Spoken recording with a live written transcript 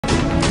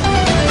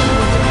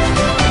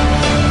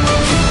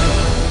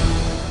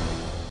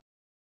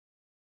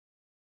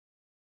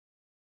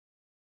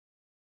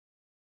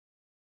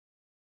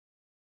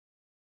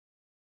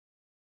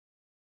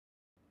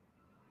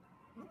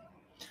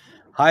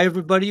Hi,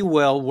 everybody.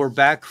 Well, we're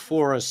back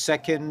for a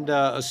second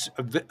a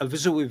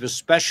visit. We have a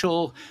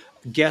special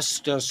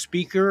guest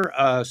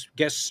speaker,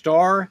 guest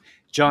star,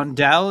 Jon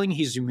Dowling.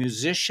 He's a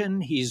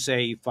musician. He's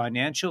a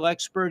financial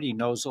expert. He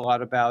knows a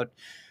lot about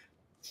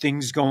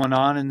things going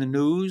on in the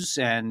news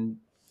and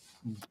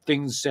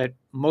things that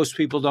most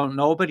people don't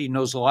know. But he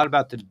knows a lot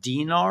about the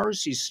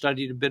dinars. He's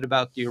studied a bit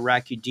about the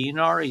Iraqi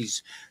dinar.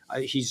 He's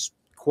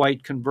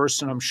quite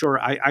conversant, I'm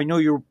sure. I know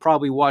you're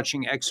probably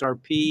watching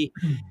XRP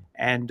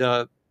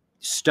and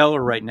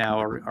Stellar right now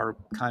are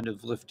kind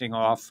of lifting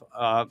off.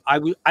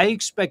 I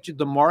expected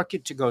the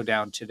market to go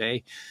down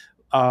today.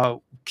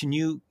 Can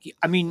you?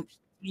 I mean,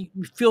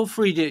 feel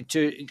free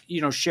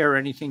to share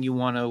anything you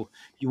want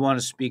to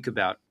speak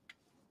about.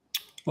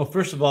 Well,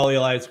 first of all,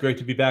 Eli, it's great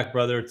to be back,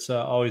 brother. It's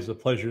always a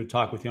pleasure to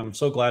talk with you. I'm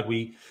so glad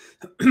we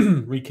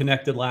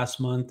reconnected last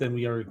month, and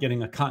we are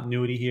getting a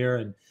continuity here.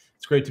 And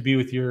it's great to be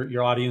with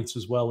your audience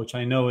as well, which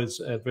I know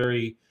is a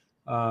very,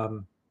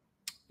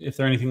 if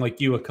they're anything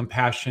like you, a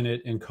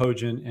compassionate and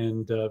cogent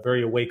and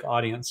very awake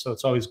audience. So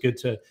it's always good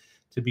to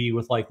be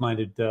with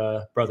like-minded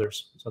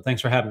brothers. So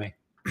thanks for having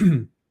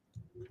me.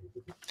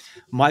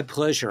 My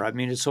pleasure. I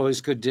mean, it's always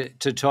good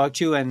to talk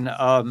to you. And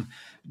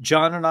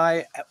John and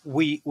I,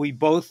 we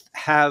both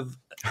have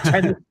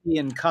Tennessee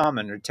in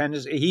common. Or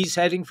Tennessee, he's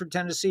heading for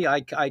Tennessee.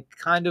 I've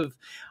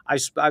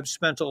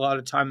spent a lot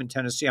of time in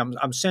Tennessee.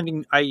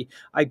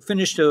 I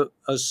finished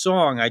a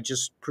song. I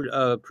just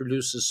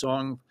produced a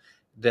song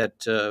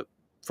that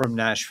from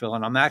Nashville,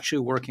 and I'm actually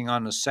working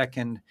on a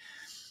second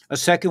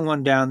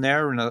one down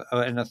there and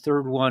a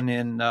third one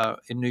in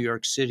New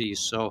York City.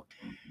 So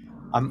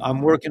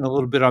I'm working a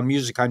little bit on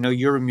music. I know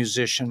you're a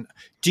musician.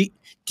 Do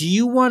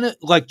you want to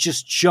like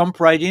just jump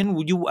right in?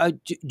 Would you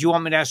do you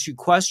want me to ask you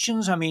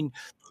questions? I mean,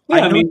 I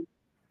Yeah, I know. mean,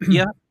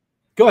 Yeah.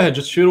 go ahead,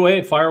 just shoot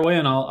away, fire away,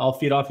 and I'll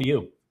feed off of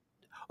you.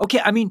 Okay.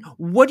 I mean,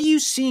 what are you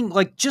seeing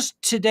like just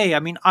today?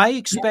 I mean,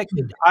 I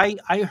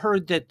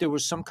heard that there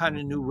was some kind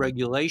of new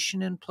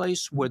regulation in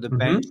place where the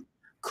banks Hmm.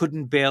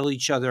 couldn't bail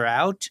each other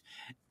out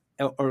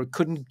or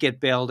couldn't get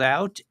bailed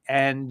out,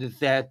 and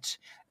that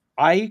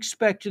I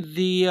expected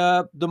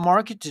the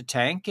market to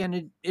tank,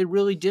 and it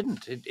really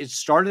didn't. It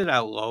started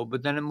out low,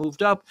 but then it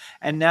moved up,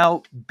 and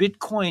now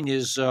Bitcoin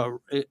is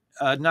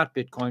not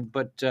Bitcoin,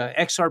 but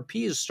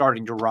XRP is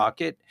starting to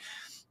rocket.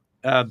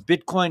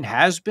 Bitcoin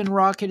has been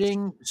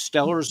rocketing.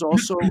 Stellar's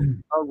also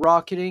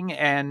rocketing,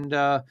 and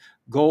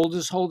gold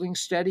is holding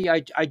steady.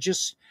 I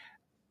just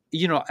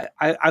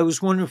I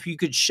was wondering if you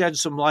could shed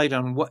some light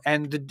on what,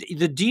 and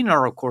the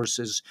dinar, of course,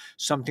 is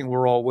something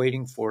we're all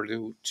waiting for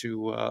to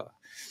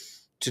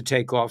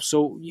take off.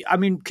 So, I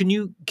mean, can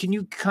you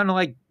kind of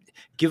like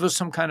give us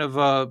some kind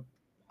of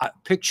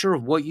picture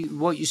of what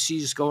you see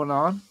is going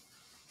on?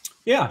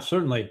 Yeah,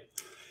 certainly.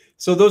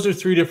 So those are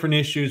three different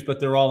issues,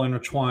 but they're all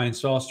intertwined.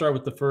 So I'll start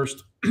with the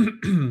first,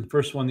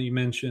 first one that you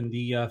mentioned.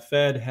 The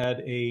Fed had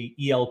a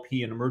ELP,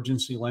 an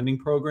emergency lending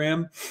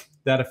program,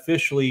 that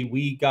officially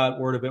we got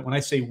word of it. When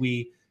I say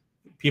we,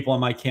 people in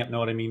my camp know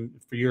what I mean.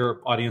 For your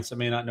audience that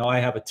may not know, I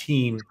have a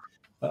team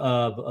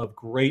of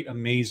great,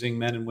 amazing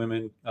men and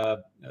women,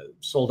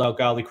 sold out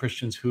godly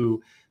Christians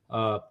who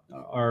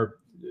are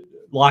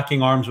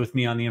locking arms with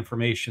me on the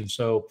information.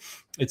 So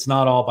it's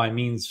not all by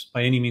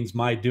any means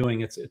my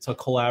doing. It's a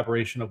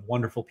collaboration of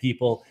wonderful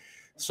people,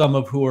 some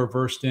of who are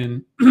versed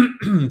in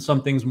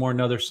some things more than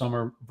others. Some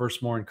are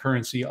versed more in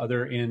currency,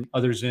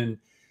 others in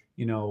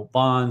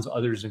bonds,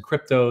 others in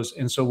cryptos.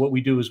 And so what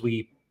we do is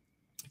we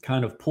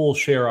kind of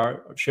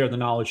share the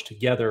knowledge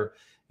together.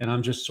 And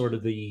I'm just sort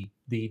of the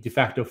de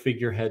facto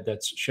figurehead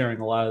that's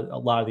sharing a lot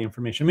of the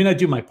information. I mean, I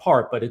do my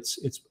part, but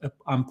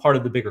I'm part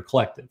of the bigger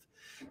collective.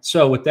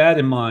 So with that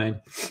in mind,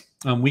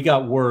 we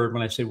got word,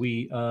 when I say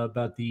we,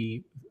 about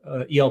the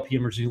ELP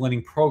emergency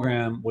lending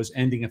program was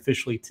ending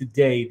officially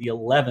today, the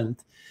 11th.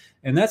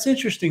 And that's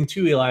interesting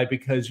too, Eli,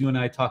 because you and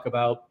I talk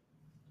about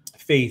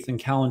faith and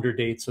calendar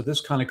dates. So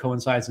this kind of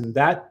coincides in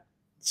that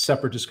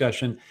separate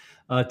discussion.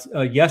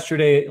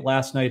 Yesterday,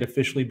 last night,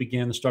 officially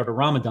began the start of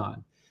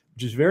Ramadan,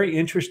 which is very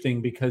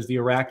interesting because the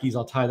Iraqis,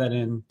 I'll tie that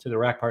in to the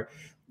Iraq part.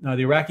 The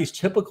Iraqis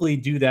typically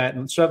do that,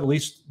 and so at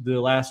least the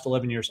last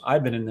 11 years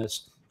I've been in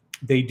this,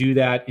 they do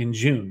that in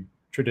June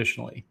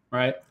traditionally,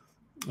 right?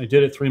 They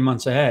did it 3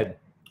 months ahead.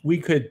 We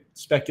could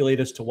speculate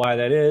as to why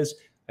that is.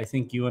 I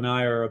think you and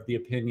I are of the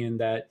opinion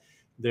that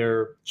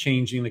they're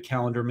changing the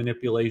calendar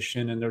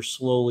manipulation, and they're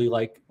slowly,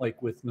 like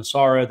with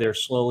Nasara, they're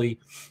slowly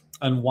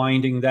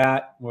unwinding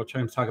that. We're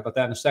trying to talk about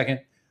that in a second.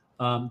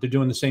 They're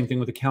doing the same thing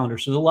with the calendar.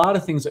 So there's a lot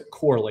of things that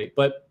correlate,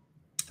 but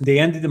they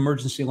ended the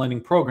emergency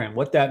lending program.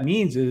 What that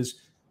means is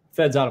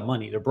Fed's out of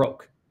money. They're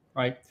broke,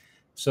 right?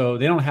 So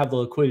they don't have the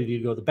liquidity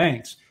to go to the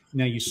banks.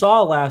 Now, you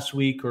saw last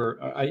week,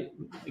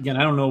 again,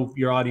 I don't know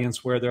your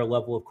audience where their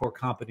level of core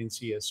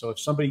competency is. So if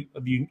some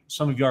of you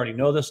already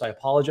know this, I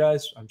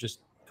apologize. I'm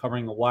just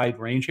covering a wide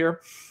range here.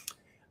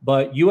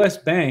 But U.S.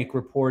 Bank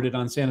reported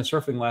on Santa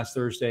Surfing last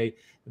Thursday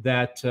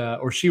that,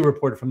 or she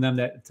reported from them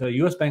that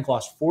U.S. Bank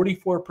lost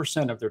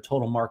 44% of their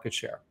total market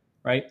share,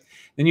 right?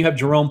 Then you have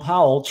Jerome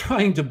Powell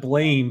trying to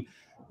blame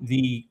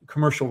the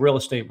commercial real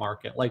estate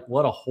market. Like,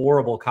 what a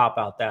horrible cop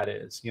out that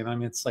is. I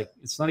mean, it's like,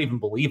 it's not even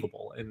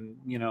believable. And,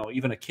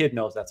 even a kid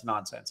knows that's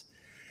nonsense.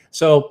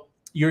 So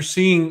you're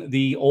seeing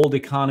the old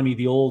economy,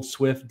 the old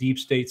SWIFT deep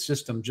state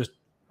system just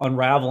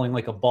unraveling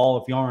like a ball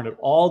of yarn at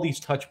all these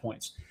touch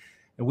points.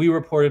 And we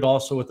reported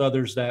also with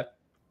others that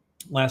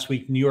last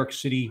week, New York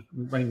City,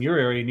 right in your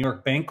area, New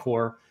York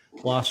Bancorp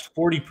lost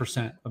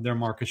 40% of their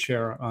market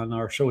share on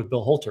our show with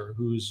Bill Holter,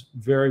 who's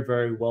very,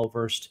 very well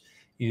versed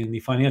in the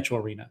financial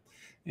arena.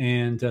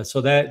 And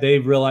so that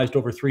they've realized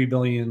over $3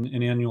 billion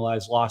in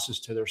annualized losses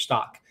to their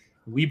stock.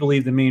 We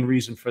believe the main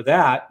reason for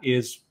that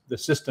is the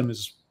system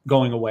is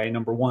going away.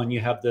 Number one, you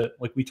have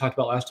like we talked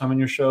about last time on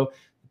your show,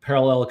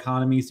 parallel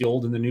economies, the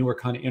old and the new are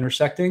kind of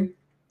intersecting.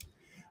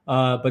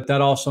 But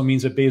that also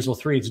means that Basel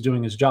III is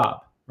doing its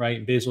job,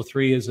 right? Basel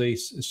III is a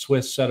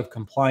Swiss set of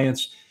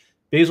compliance.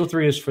 Basel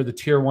III is for the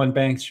tier one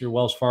banks, your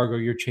Wells Fargo,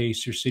 your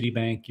Chase, your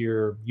Citibank,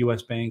 your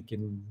US Bank,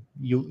 and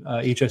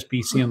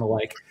HSBC and the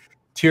like.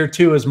 Tier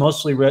two is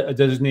mostly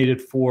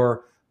designated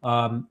for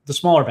the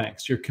smaller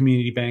banks, your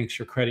community banks,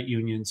 your credit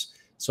unions.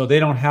 So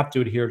they don't have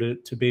to adhere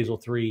to Basel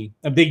III.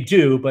 They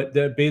do, but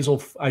let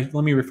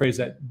me rephrase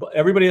that.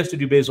 Everybody has to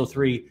do Basel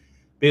III.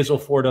 Basel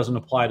IV doesn't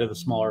apply to the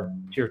smaller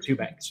tier two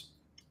banks.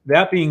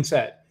 That being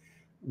said,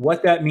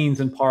 what that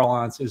means in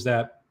parlance is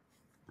that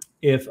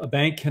if a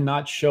bank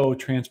cannot show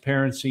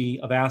transparency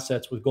of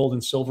assets with gold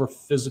and silver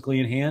physically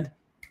in hand,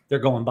 they're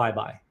going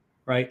bye-bye,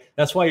 right?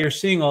 That's why you're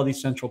seeing all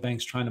these central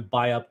banks trying to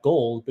buy up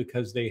gold,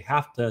 because they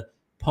have to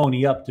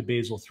pony up to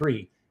Basel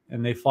III,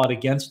 and they fought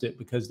against it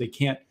because they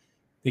can't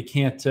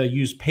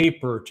use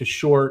paper to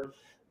short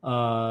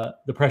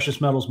the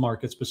precious metals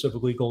market,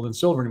 specifically gold and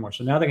silver anymore.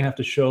 So now they're gonna have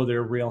to show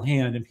their real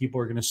hand, and people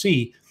are gonna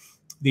see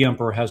the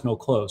emperor has no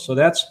clothes. So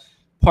that's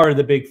part of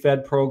the big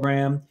Fed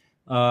program.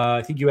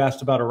 I think you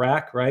asked about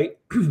Iraq, right?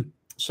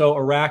 So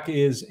Iraq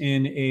is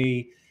in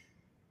a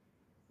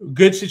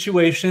good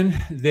situation.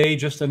 They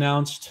just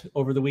announced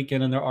over the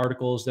weekend in their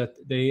articles that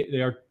they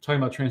are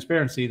talking about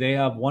transparency. They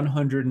have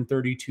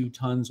 132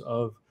 tons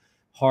of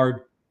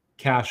hard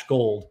cash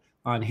gold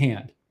on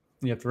hand.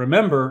 You have to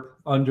remember,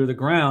 under the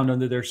ground,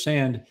 under their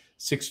sand,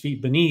 6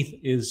 feet beneath,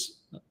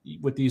 is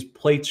with these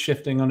plates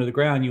shifting under the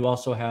ground, you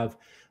also have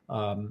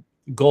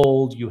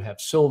gold, you have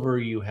silver,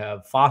 you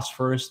have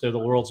phosphorus. They're the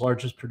world's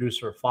largest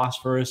producer of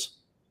phosphorus.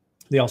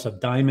 They also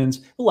have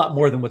diamonds, a lot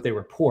more than what they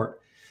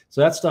report. So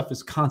that stuff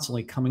is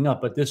constantly coming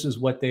up, but this is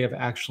what they have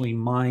actually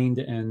mined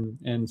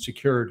and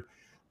secured,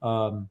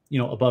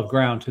 above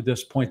ground to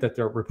this point that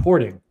they're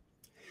reporting.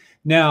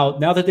 Now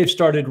that they've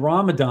started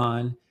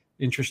Ramadan,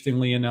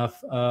 interestingly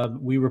enough,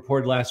 we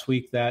reported last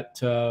week that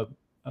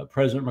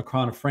President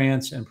Macron of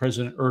France and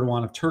President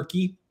Erdogan of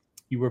Turkey,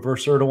 you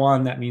reverse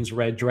Erdogan, that means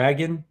red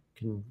dragon.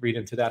 Can read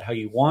into that how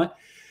you want.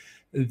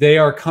 They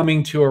are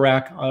coming to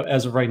Iraq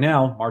as of right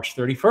now, March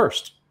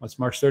 31st. What's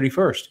March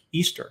 31st?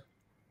 Easter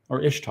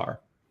or Ishtar.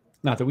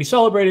 Not that we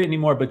celebrate it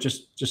anymore, but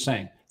just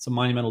saying it's a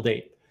monumental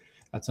date.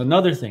 That's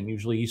another thing.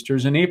 Usually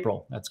Easter's in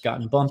April. That's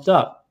gotten bumped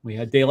up. We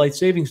had daylight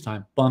savings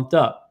time bumped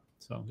up.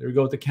 So there we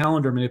go with the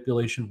calendar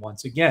manipulation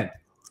once again.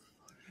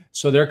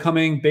 So they're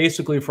coming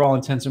basically, for all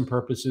intents and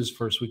purposes,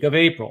 first week of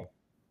April.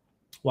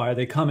 Why are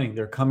they coming?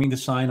 They're coming to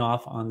sign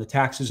off on the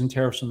taxes and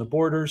tariffs on the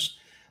borders,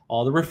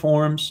 all the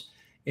reforms,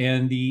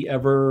 and the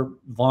ever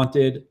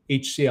vaunted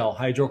HCL,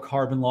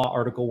 Hydrocarbon Law,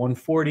 Article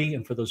 140.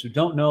 And for those who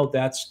don't know,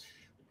 that's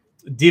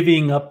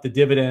divvying up the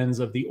dividends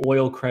of the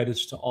oil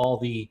credits to all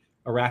the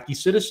Iraqi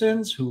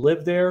citizens who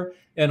live there,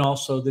 and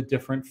also the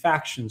different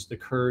factions, the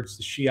Kurds,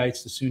 the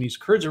Shiites, the Sunnis.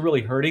 Kurds are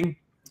really hurting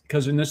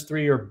because in this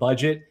 3-year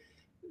budget,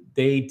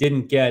 they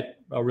didn't get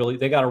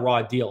they got a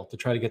raw deal to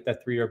try to get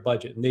that 3-year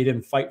budget, and they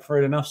didn't fight for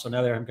it enough. So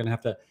now they're going to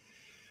have to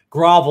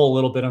grovel a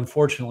little bit,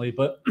 unfortunately.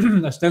 But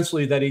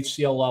ostensibly, that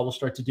HCL law will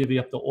start to divvy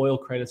up the oil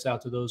credits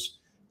out to those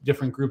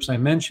different groups I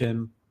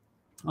mentioned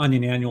on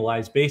an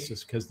annualized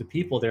basis, because the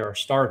people there are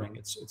starving.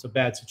 It's a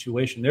bad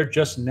situation. They're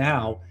just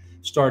now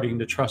starting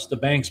to trust the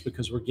banks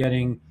because we're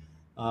getting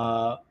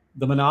the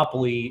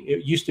monopoly.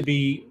 It used to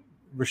be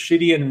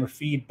Rashidian and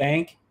Rafid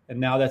Bank, and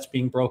now that's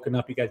being broken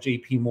up. You got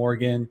JP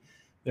Morgan.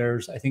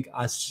 There's, I think,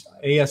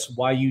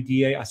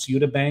 ASYUDA,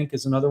 Asyuda Bank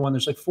is another one.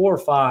 There's like 4 or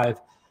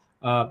 5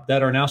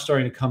 that are now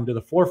starting to come to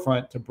the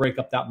forefront to break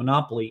up that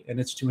monopoly. And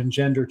it's to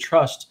engender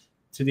trust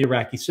to the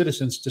Iraqi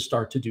citizens to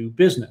start to do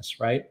business,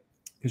 right?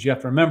 Because you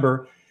have to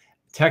remember,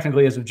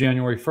 technically, as of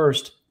January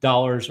 1st,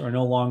 dollars are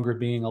no longer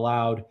being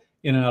allowed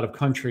in and out of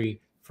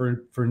country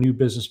for new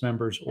business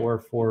members or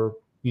for,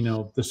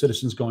 the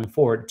citizens going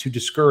forward, to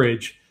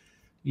discourage,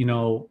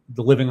 the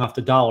living off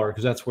the dollar,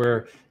 because that's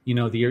where,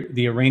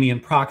 the Iranian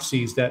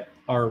proxies that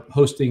are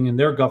hosting in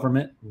their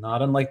government,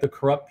 not unlike the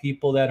corrupt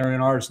people that are in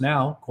ours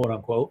now, quote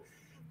unquote,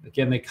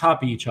 again, they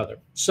copy each other.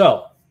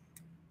 So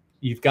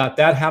you've got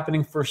that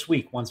happening first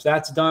week. Once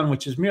that's done,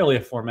 which is merely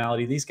a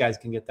formality, these guys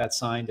can get that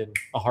signed in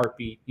a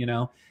heartbeat,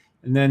 And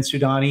then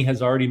Soudani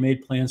has already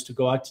made plans to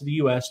go out to the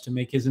U.S. to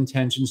make his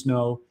intentions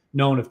known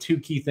of 2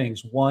 key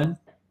things. One,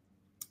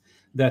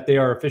 that they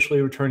are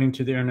officially returning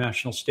to the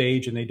international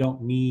stage and they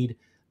don't need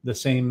the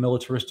same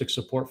militaristic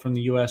support from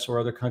the US or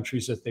other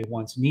countries that they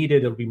once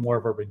needed. It'll be more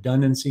of a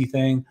redundancy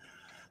thing.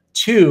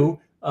 Two,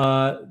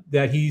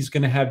 that he's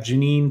going to have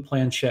Janine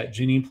Planchette.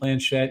 Janine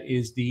Planchette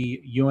is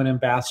the UN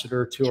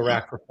ambassador to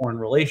Iraq for foreign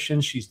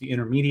relations. She's the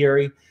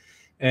intermediary,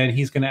 and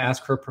he's going to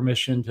ask her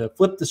permission to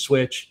flip the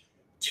switch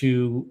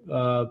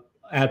to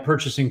add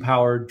purchasing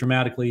power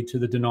dramatically to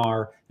the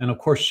dinar. And of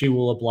course, she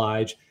will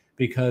oblige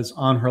because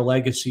on her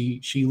legacy,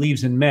 she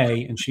leaves in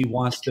May, and she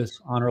wants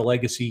this on her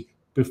legacy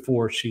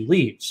before she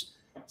leaves.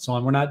 So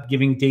we're not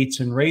giving dates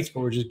and rates, but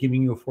we're just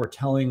giving you a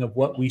foretelling of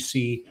what we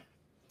see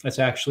that's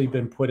actually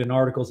been put in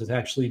articles, that's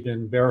actually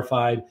been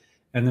verified,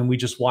 and then we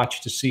just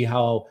watch to see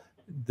how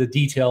the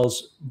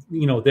details,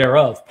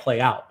 thereof play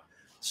out.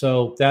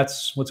 So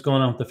that's what's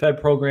going on with the Fed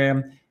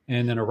program.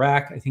 And then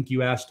Iraq, I think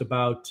you asked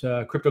about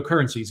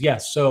cryptocurrencies.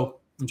 Yes. So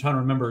I'm trying to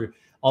remember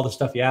all the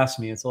stuff you asked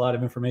me. It's a lot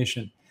of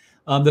information.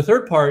 The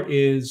third part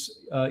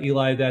is,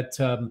 Eli,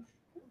 that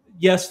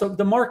yes,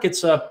 the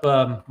market's up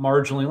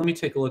marginally. Let me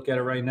take a look at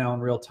it right now in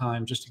real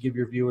time, just to give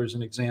your viewers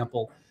an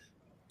example.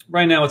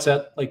 Right now it's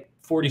at like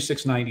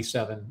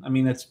 46.97. I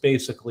mean, that's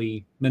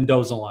basically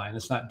Mendoza line.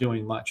 It's not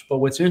doing much. But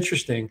what's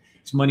interesting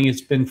is money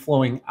has been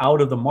flowing out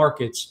of the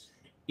markets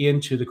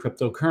into the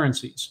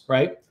cryptocurrencies,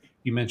 right?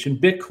 You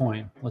mentioned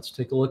Bitcoin. Let's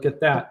take a look at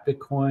that.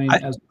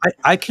 Bitcoin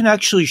I can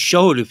actually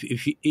show it if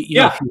you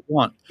if you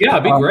want. Yeah,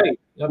 it'd be great.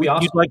 That'd be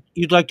awesome.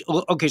 You'd like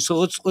to, okay, so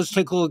let's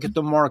take a look at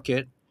the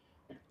market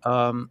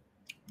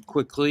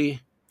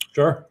quickly.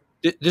 Sure.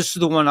 This is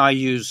the one I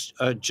used,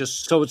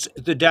 just so it's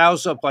the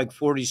Dow's up like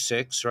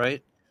 46,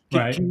 right?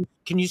 Right.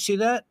 Can you see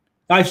that?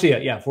 I see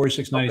it. Yeah,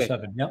 46.97.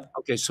 Okay. Yep.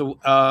 Okay, so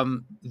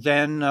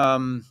then let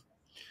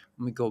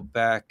me go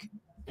back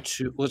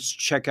to, let's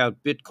check out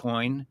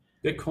Bitcoin.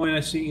 Bitcoin, I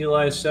see,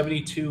 Eli, is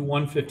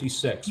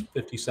 72,156,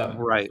 57.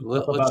 Right.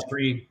 Up about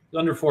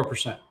under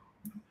 4%.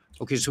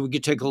 Okay, so we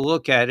could take a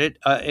look at it.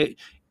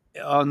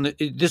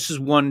 This is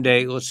 1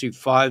 day. Let's see,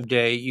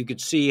 5-day. You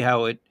could see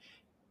how it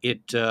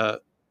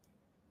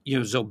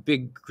is a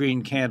big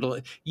green candle.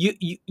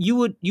 You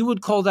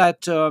would call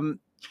that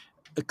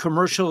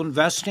commercial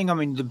investing? I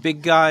mean, the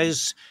big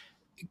guys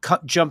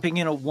jumping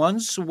in at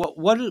once.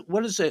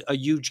 What does a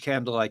huge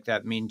candle like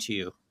that mean to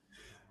you?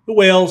 The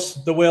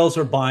whales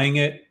are buying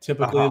it.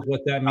 Typically, is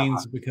what that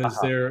means because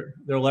they're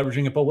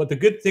leveraging it. But what the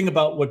good thing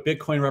about what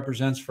Bitcoin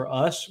represents for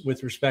us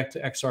with respect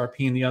to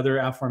XRP and the other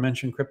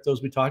aforementioned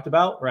cryptos we talked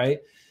about, right?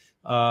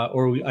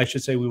 I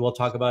should say we will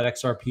talk about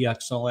XRP,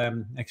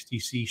 XLM,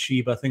 XDC,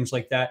 Shiba, things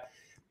like that.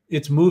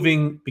 It's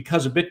moving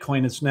because of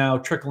Bitcoin. It's now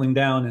trickling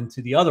down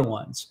into the other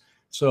ones.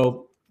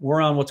 So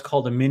we're on what's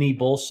called a mini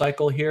bull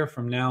cycle here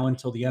from now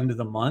until the end of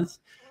the month.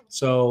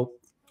 So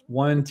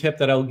one tip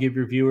that I'll give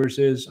your viewers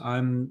is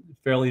I'm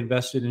fairly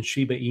invested in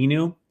Shiba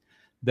Inu.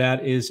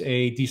 That is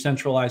a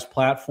decentralized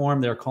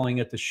platform. They're calling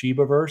it the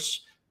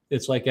Shibaverse.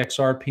 It's like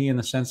XRP in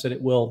the sense that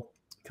it will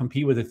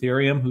compete with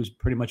Ethereum, who's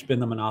pretty much been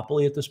the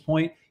monopoly at this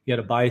point. You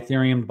got to buy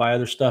Ethereum to buy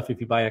other stuff. If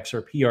you buy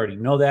XRP, you already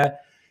know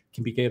that. It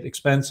can be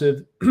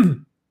expensive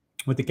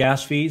with the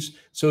gas fees.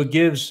 So it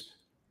gives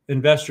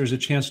investors a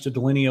chance to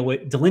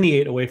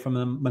delineate away from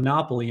the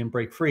monopoly and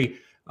break free.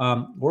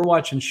 We're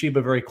watching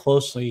Shiba very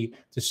closely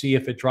to see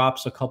if it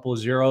drops a couple of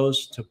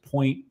zeros to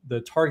point.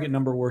 The target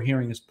number we're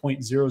hearing is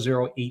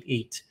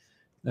 0.0088.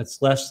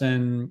 That's less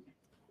than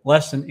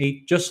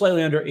 8, just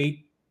slightly under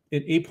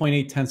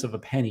 8.8 tenths of a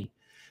penny.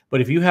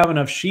 But if you have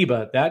enough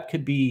Shiba, that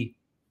could be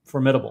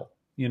formidable.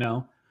 I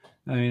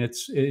mean,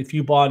 if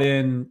you bought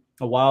in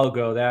a while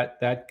ago,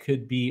 that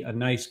could be a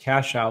nice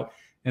cash out.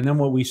 And then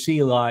what we see,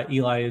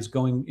 Eli, is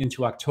going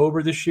into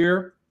October this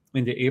year,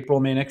 into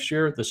April, May next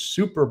year, the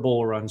Super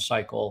Bull run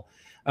cycle.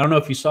 I don't know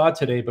if you saw it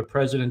today, but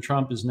President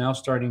Trump is now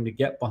starting to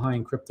get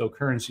behind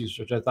cryptocurrencies,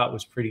 which I thought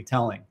was pretty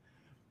telling.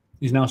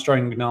 He's now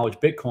starting to acknowledge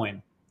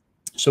Bitcoin.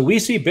 So we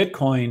see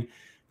Bitcoin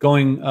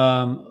going,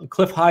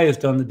 Cliff High has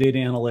done the data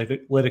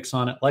analytics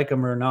on it, like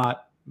him or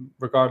not,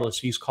 regardless,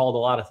 he's called a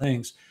lot of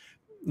things.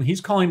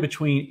 He's calling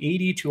between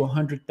 80 to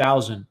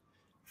 100,000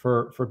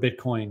 for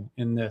Bitcoin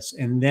in this.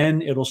 And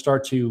then it'll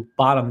start to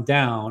bottom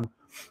down.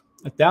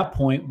 At that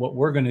point, what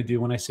we're going to do,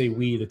 when I say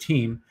we, the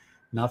team,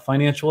 not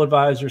financial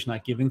advisors,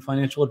 not giving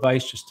financial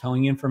advice, just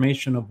telling you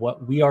information of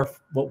what we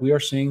are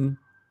seeing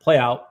play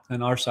out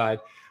on our side,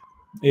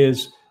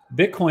 is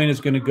Bitcoin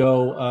is going to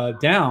go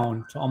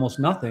down to almost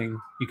nothing.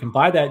 You can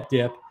buy that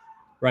dip,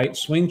 right?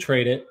 Swing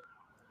trade it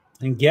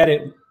and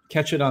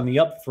catch it on the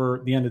up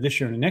for the end of this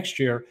year and next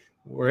year,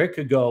 where it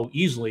could go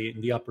easily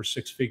in the upper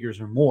six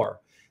figures or more.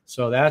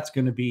 So that's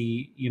going to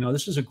be,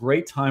 this is a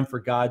great time for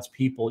God's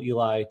people,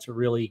 Eli, to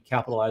really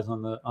capitalize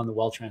on the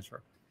wealth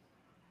transfer.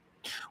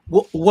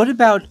 Well, what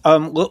about,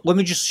 let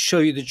me just show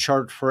you the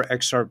chart for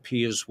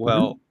XRP as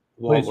well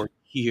while we're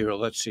here.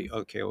 Let's see.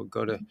 Okay, we'll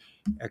go to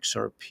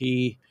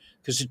XRP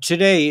because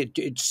today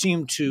it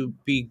seemed to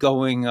be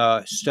going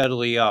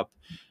steadily up.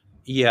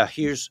 Yeah,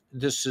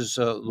 this is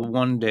the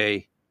 1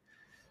 day.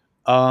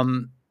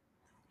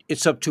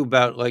 It's up to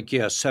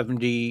about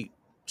 70,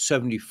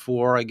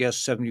 74, I guess,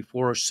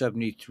 74 or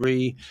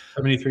 73.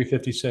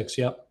 73.56,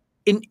 yep.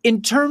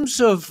 In terms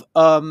of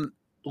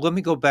let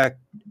me go back.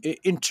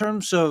 In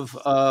terms of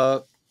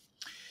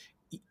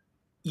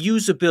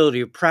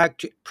usability, of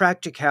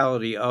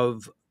practicality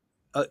of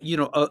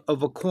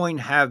of a coin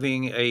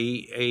having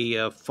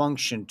a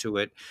function to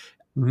it.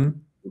 Mhm.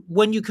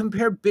 When you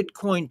compare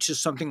Bitcoin to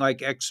something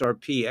like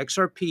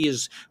XRP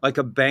is like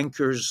a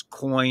banker's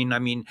coin. I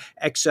mean,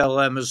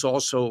 XLM is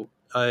also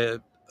a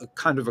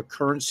kind of a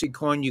currency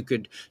coin. You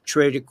could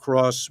trade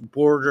across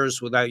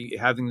borders without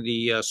having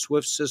the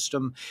SWIFT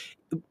system.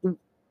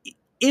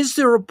 Is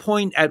there a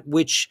point at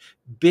which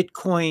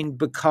Bitcoin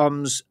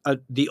becomes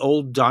the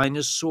old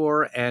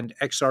dinosaur, and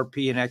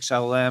XRP and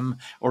XLM,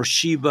 or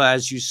Shiba,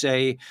 as you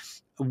say,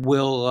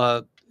 will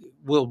uh,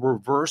 will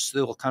reverse?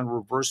 They'll kind of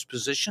reverse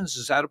positions.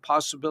 Is that a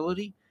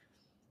possibility?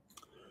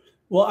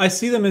 Well, I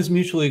see them as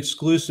mutually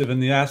exclusive in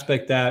the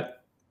aspect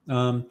that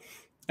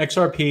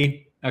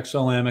XRP,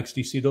 XLM,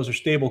 XDC, those are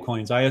stable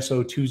coins,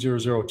 ISO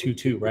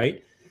 20022,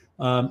 right?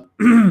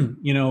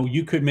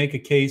 You could make a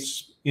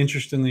case,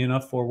 interestingly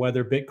enough, for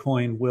whether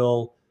Bitcoin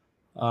will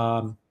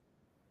um,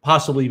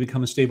 possibly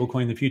become a stable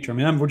coin in the future. I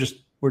mean, we're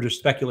just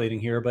speculating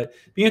here, but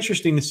it'd be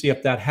interesting to see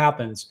if that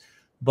happens.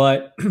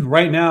 But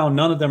right now,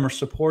 none of them are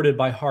supported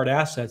by hard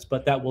assets,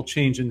 but that will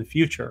change in the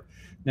future.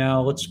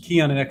 Now, let's key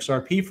on an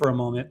XRP for a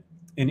moment.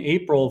 In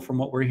April, from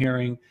what we're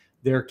hearing,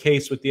 their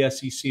case with the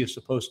SEC is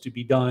supposed to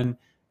be done,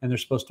 and they're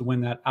supposed to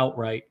win that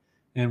outright.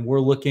 And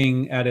we're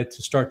looking at it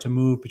to start to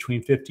move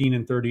between $15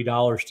 and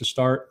 $30 to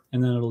start,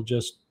 and then it'll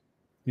just,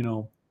 you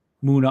know,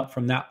 moon up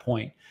from that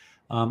point.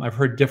 I've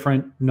heard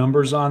different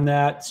numbers on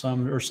that.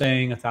 Some are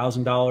saying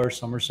 $1,000.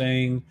 Some are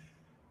saying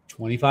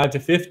 25 to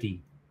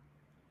 50.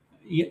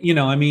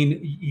 I mean,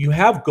 you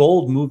have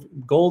gold move.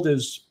 Gold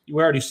is,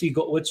 we already see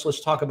gold.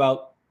 Let's talk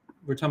about,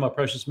 we're talking about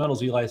precious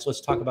metals, Eli. So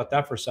let's talk about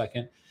that for a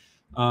second.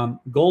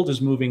 Gold is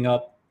moving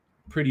up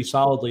pretty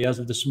solidly as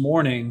of this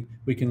morning.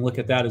 We can look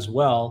at that as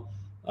well.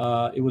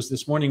 It was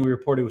this morning we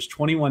reported it was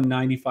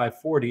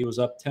 21.95.40. It was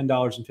up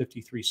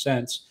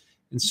 $10.53.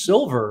 And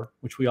silver,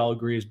 which we all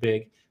agree is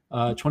big,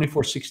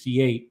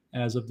 24.68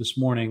 as of this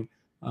morning.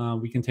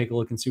 We can take a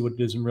look and see what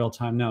it is in real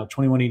time now.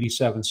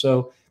 21.87.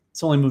 So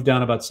it's only moved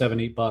down about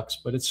 $7-8,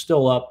 but it's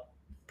still up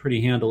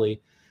pretty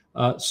handily.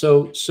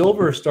 So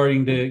silver is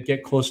starting to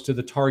get close to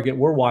the target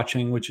we're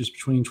watching, which is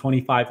between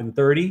 25 and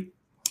 30.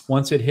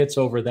 Once it hits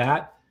over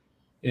that,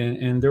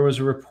 and there was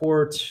a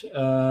report,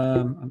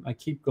 I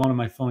keep going on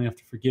my phone, you have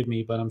to forgive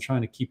me, but I'm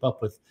trying to keep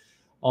up with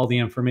all the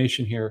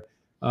information here.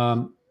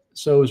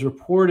 So it was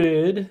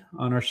reported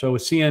on our show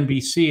with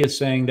CNBC is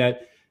saying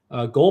that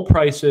gold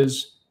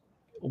prices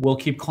will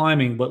keep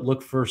climbing, but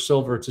look for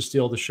silver to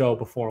steal the show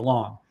before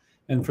long.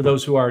 And for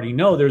those who already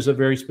know, there's a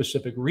very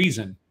specific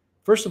reason.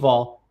 First of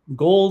all,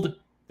 gold,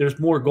 there's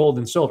more gold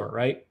than silver,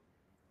 right?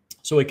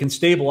 So it can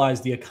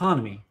stabilize the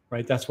economy,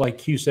 right? That's why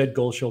Q said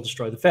gold shall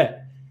destroy the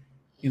Fed.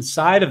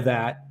 Inside of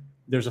that,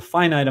 there's a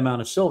finite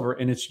amount of silver,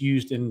 and it's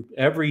used in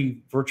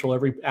every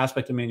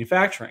aspect of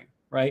manufacturing,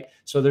 right?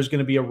 So there's going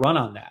to be a run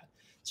on that.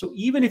 So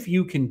even if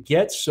you can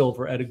get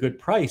silver at a good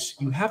price,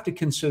 you have to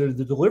consider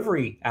the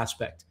delivery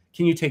aspect.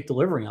 Can you take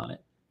delivery on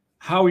it?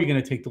 How are you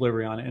going to take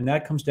delivery on it? And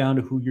that comes down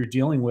to who you're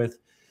dealing with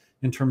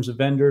in terms of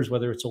vendors,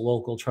 whether it's a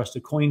local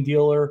trusted coin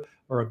dealer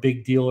or a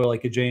big dealer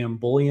like a JM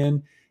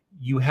Bullion.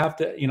 You have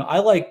to, I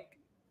like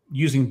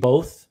using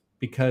both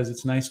because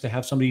it's nice to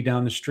have somebody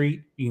down the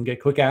street. You can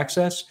get quick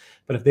access,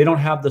 but if they don't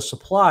have the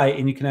supply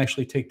and you can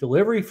actually take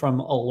delivery from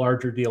a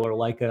larger dealer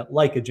like a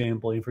JM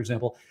Bullion, for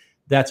example,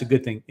 that's a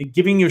good thing.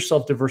 Giving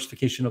yourself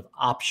diversification of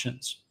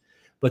options.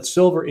 But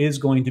silver is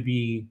going to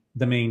be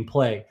the main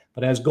play.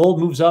 But as gold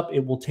moves up,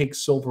 it will take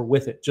silver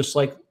with it. Just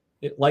like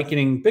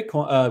likening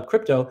Bitcoin,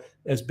 crypto,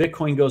 as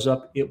Bitcoin goes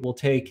up, it will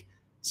take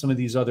some of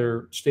these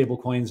other stable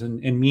coins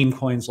and meme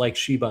coins like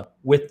Shiba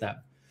with them.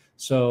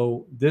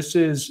 So this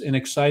is an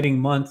exciting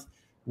month.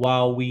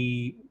 While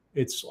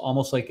it's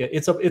almost like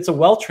it's a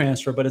wealth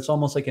transfer, but it's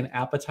almost like an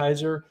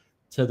appetizer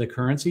to the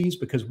currencies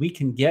because we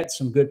can get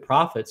some good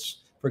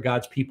profits for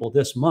God's people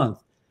this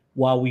month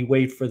while we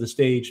wait for the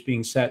stage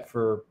being set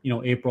for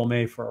April,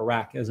 May for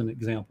Iraq as an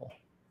example.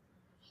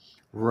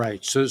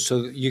 Right. So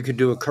you could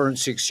do a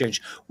currency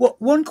exchange. Well,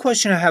 one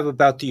question I have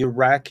about the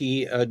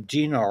Iraqi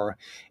dinar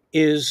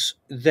is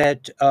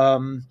that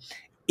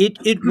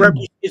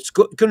it's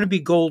going to be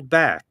gold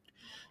backed.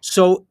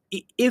 So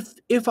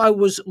if I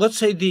was, let's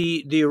say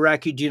the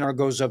Iraqi dinar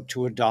goes up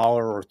to $1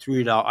 or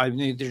 $3, I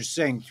mean they're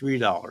saying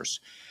 $3.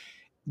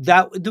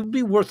 That would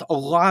be worth a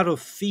lot of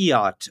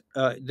fiat.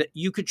 That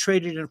you could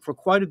trade it in for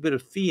quite a bit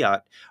of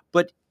fiat.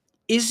 But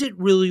is it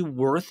really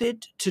worth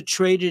it to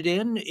trade it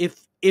in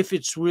if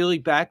it's really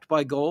backed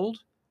by gold?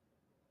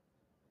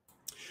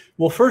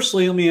 Well,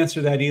 firstly, let me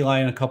answer that, Eli,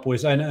 in a couple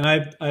ways. And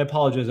I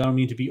apologize. I don't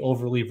mean to be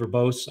overly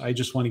verbose. I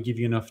just want to give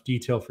you enough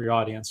detail for your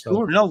audience. So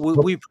Sure. No,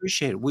 hope, we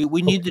appreciate it.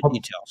 We need the hope,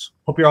 details.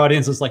 hope your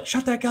audience is like,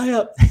 shut that guy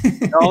up.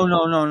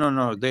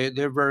 No.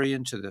 They're very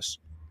into this.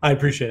 I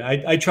appreciate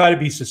it. I try to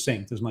be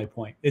succinct is my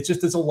point. It's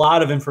a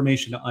lot of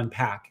information to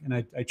unpack, and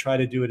I try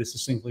to do it as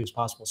succinctly as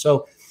possible.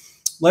 So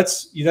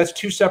that's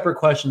two separate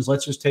questions.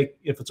 Let's just take,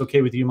 if it's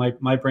okay with you,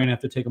 my brain, I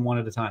have to take them one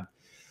at a time.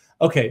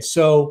 Okay,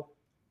 so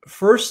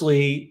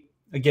firstly,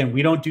 again,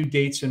 we don't do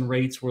dates and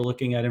rates. We're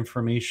looking at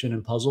information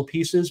and puzzle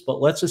pieces, but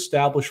let's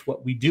establish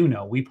what we do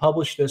know. We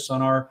publish this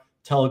on our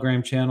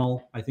Telegram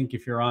channel. I think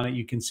if you're on it,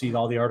 you can see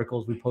all the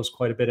articles. We post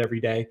quite a bit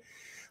every day.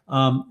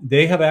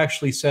 They have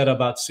actually said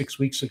about 6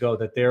 weeks ago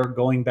that they're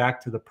going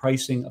back to the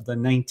pricing of the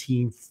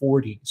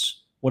 1940s.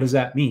 What does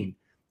that mean?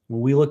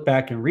 When we look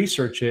back and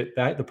research it,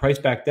 the price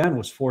back then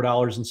was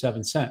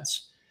 $4.07.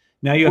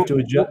 Now you have to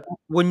adjust.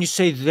 When you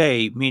say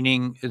they,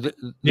 meaning the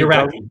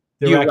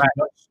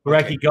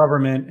Iraqi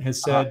government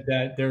has said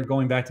that they're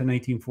going back to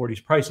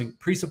 1940s pricing,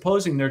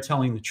 presupposing they're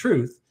telling the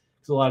truth,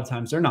 because a lot of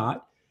times they're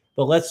not.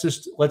 But let's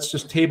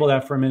just table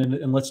that for a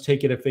minute and let's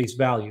take it at face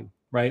value,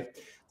 right?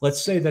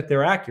 Let's say that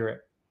they're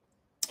accurate.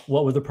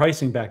 What was the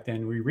pricing back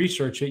then? We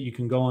research it. You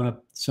can go on a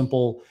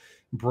simple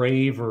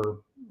Brave or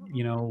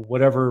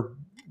whatever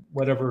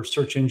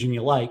search engine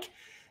you like,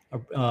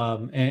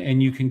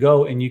 and you can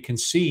go and you can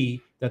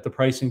see that the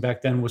pricing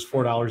back then was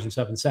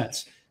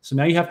 $4.07. So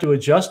now you have to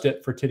adjust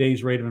it for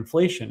today's rate of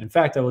inflation. In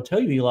fact, I will tell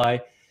you, Eli,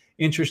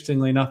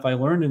 interestingly enough, I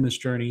learned in this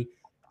journey.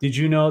 Did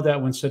you know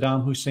that when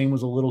Saddam Hussein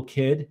was a little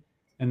kid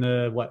in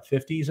the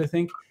 50s, I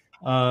think,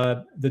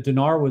 the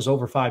dinar was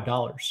over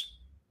 $5.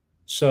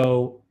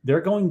 So they're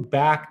going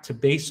back to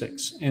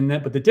basics.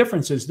 But the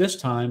difference is this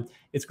time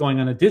it's going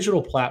on a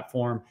digital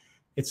platform.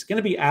 It's going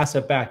to be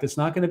asset backed. It's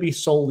not going to be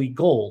solely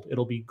gold.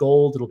 It'll be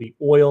gold. It'll be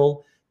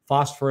oil,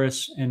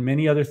 phosphorus, and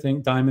many other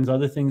things, diamonds,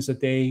 other things that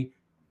they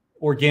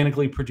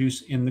organically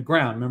produce in the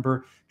ground.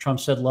 Remember, Trump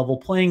said level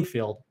playing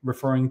field,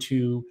 referring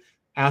to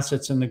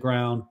assets in the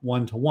ground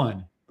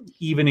 1-to-1,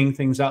 evening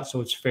things out so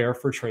it's fair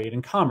for trade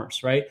and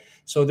commerce, right?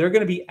 So they're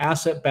going to be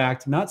asset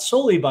backed, not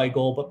solely by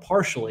gold, but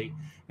partially.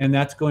 And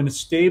that's going to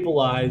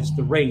stabilize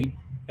the rate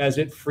as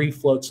it free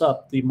floats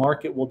up. The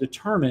market will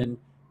determine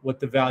what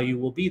the value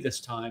will be this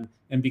time.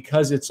 And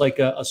because it's like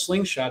a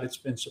slingshot, it's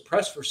been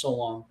suppressed for so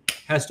long,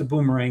 has to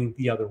boomerang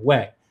the other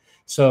way.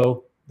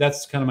 So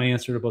that's kind of my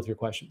answer to both your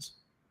questions.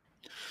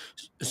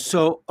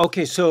 So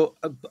okay, so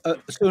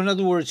in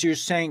other words, you're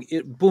saying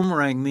it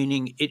boomerang,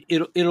 meaning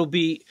it'll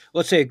be,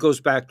 let's say it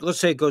goes to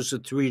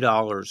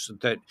 $3,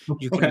 that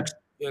you can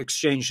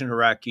exchange an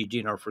Iraqi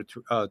dinar for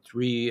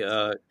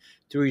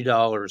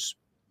 $3.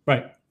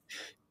 Right.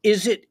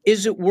 Is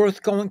it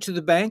worth going to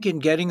the bank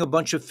and getting a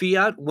bunch of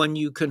fiat when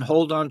you can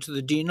hold on to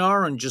the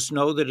dinar and just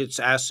know that it's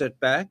asset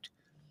backed?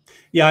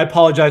 Yeah, I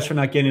apologize for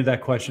not getting to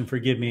that question.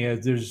 Forgive me.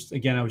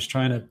 I was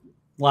trying a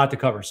lot to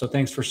cover. So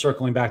thanks for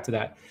circling back to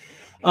that.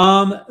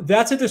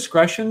 That's a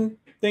discretion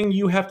thing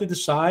you have to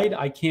decide.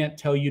 I can't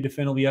tell you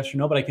definitively yes or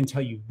no, but I can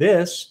tell you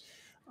this.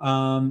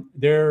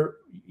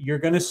 You're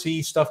going to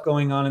see stuff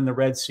going on in the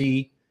Red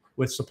Sea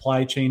with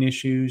supply chain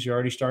issues. You're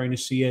already starting to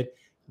see it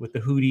with the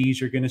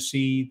Houthis. You're going to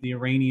see the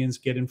Iranians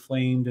get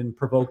inflamed and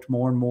provoked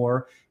more and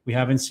more. We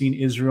haven't seen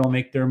Israel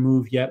make their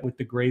move yet with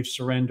the grave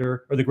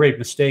surrender, or the grave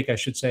mistake, I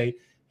should say,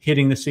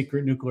 hitting the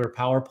secret nuclear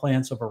power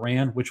plants of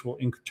Iran, which will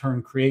in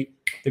turn create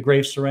the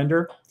grave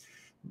surrender.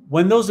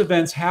 When those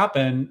events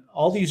happen,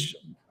 all these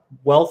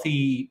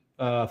wealthy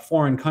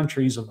foreign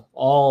countries of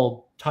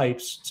all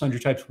types, sundry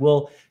types,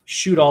 will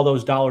shoot all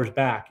those dollars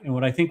back. And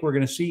what I think we're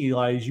going to see,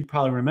 Eli, is you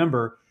probably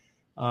remember,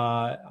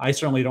 I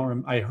certainly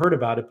don't, I heard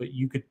about it, but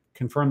you could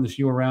confirm this,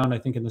 you were around, I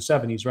think, in the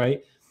 70s,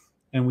 right?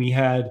 And we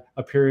had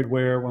a period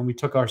where when we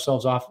took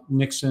ourselves off,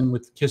 Nixon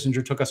with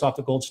Kissinger took us off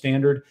the gold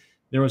standard.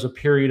 There was a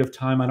period of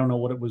time, I don't know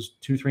what it was,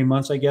 2-3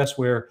 months, I guess,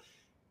 where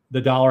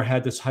the dollar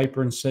had this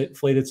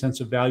hyperinflated sense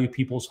of value.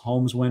 People's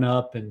homes went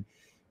up and,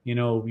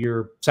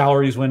 your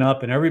salaries went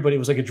up and everybody, it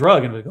was like a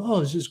drug. And like, oh,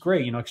 this is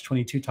great.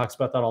 X22 talks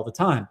about that all the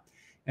time.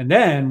 And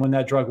then when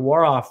that drug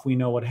wore off, we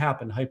know what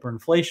happened,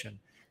 hyperinflation.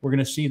 We're going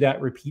to see that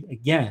repeat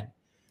again.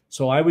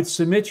 So I would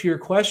submit to your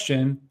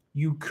question,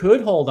 you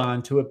could hold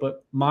on to it,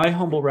 but my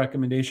humble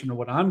recommendation, or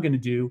what I'm going to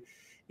do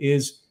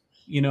is,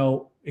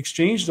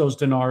 exchange those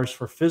dinars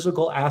for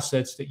physical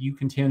assets that you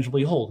can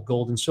tangibly hold: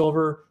 gold and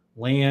silver,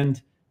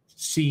 land,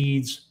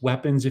 seeds,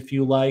 weapons, if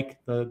you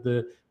like.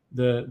 The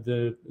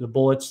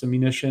bullets, the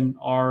munition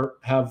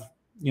have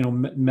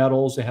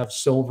metals. They have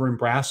silver and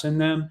brass in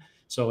them,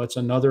 so it's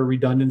another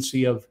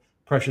redundancy of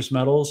precious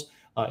metals.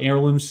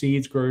 Heirloom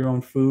seeds, grow your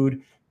own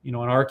food. In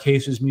our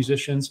cases,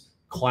 musicians,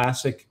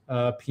 classic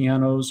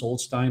pianos, old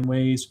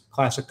Steinways,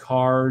 classic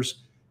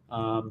cars.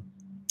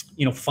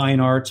 Fine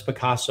arts,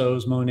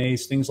 Picasso's,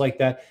 Monet's, things like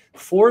that.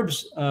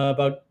 Forbes,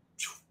 about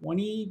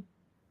 20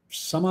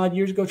 some odd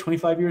years ago,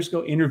 25 years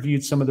ago,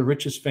 interviewed some of the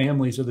richest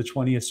families of the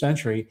 20th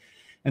century.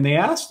 And they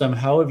asked them,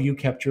 how have you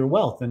kept your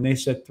wealth? And they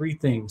said 3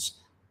 things: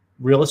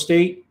 real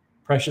estate,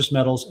 precious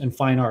metals, and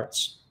fine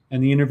arts.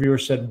 And the interviewer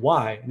said,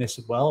 why? And they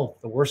said, well,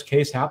 if the worst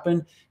case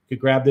happened, we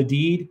could grab the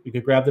deed, we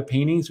could grab the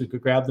paintings, we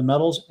could grab the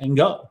metals and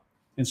go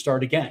and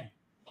start again.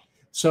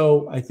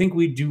 So I think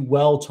we do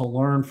well to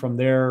learn from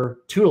their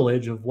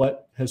tutelage of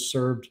what has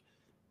served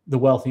the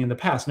wealthy in the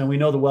past. Now, we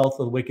know the wealth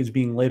of the wicked is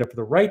being laid up for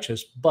the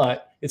righteous,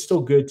 but it's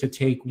still good to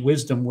take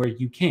wisdom where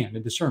you can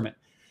and discernment.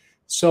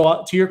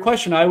 So to your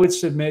question, I would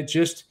submit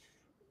just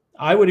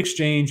I would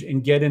exchange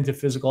and get into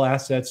physical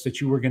assets that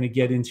you were going to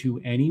get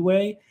into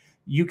anyway.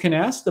 You can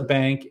ask the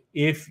bank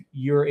if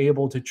you're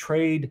able to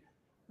trade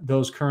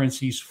those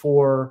currencies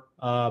for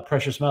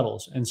precious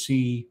metals and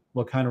see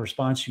what kind of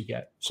response you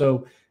get.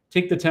 So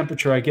take the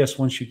temperature, I guess,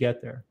 once you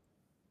get there.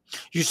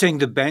 You're saying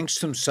the banks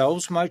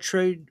themselves might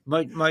trade,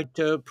 might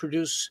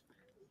produce?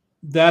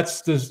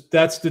 That's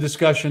the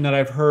discussion that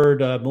I've heard.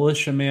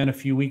 Militiaman a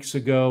few weeks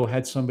ago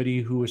had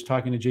somebody who was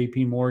talking to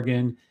J.P.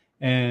 Morgan,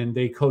 and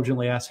they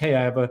cogently asked, "Hey,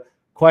 I have a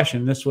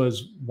question." This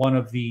was one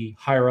of the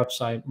higher up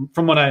side,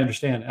 from what I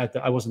understand.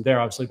 I wasn't there,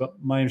 obviously,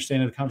 but my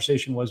understanding of the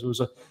conversation was it was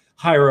a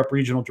higher up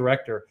regional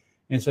director,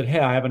 and said, "Hey,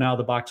 I have an out of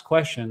the box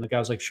question." The guy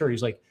was like, "Sure."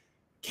 He's like,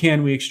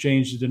 "Can we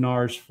exchange the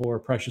dinars for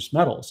precious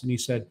metals?" And he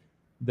said,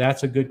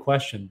 "That's a good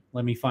question.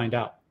 Let me find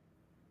out."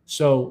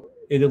 So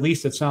at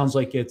least it sounds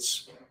like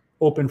it's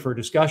open for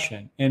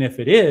discussion. And if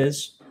it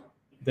is,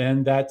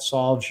 then that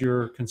solves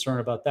your concern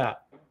about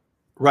that.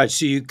 Right.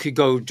 So you could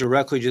go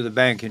directly to the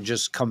bank and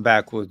just come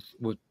back with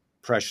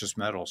precious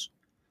metals.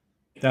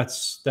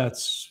 That's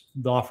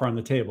the offer on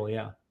the table.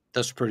 Yeah.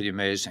 That's pretty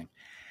amazing.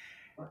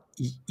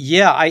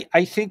 Yeah,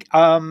 I think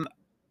let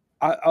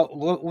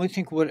me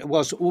think what it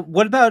was.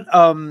 What about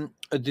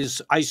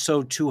this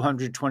ISO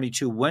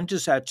 222? When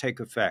does that take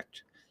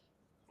effect?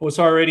 Well,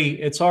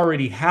 it's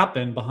already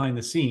happened behind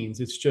the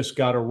scenes. It's just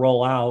got to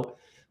roll out.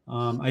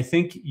 I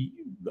think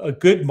a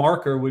good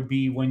marker would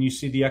be when you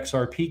see the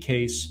XRP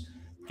case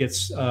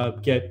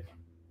get.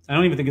 I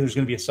don't even think there's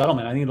going to be a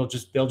settlement. I think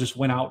they'll just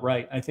win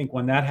outright. I think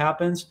when that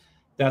happens,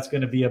 that's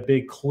going to be a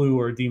big clue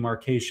or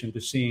demarcation to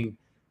seeing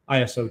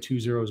ISO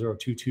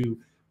 20022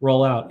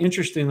 roll out.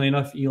 Interestingly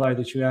enough, Eli,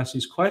 that you asked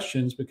these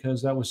questions,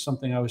 because that was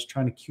something I was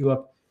trying to queue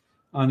up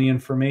on the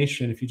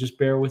information. If you just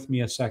bear with me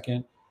a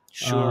second.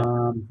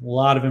 Sure. A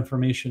lot of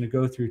information to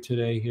go through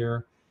today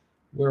here.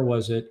 Where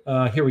was it?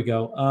 Here we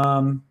go.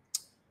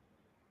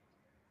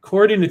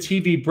 According to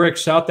TV Brick,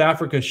 South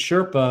Africa's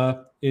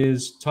Sherpa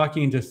is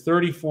talking to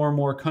 34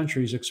 more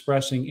countries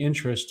expressing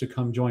interest to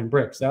come join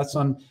BRICS.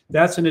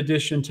 That's in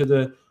addition to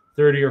the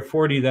 30 or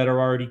 40 that are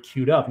already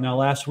queued up. Now,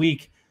 last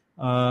week,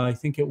 I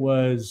think it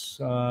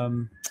was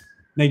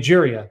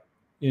Nigeria.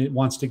 It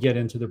wants to get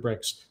into the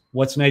BRICS.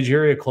 What's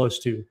Nigeria close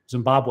to?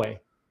 Zimbabwe.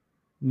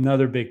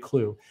 Another big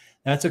clue.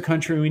 That's a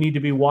country we need to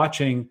be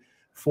watching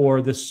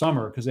for this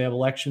summer because they have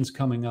elections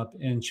coming up.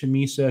 And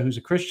Chamisa, who's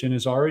a Christian,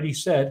 has already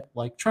said,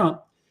 like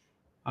Trump,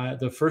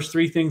 the first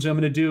three things I'm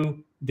going to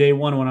do day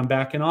one when I'm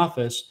back in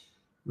office: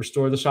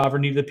 restore the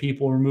sovereignty of the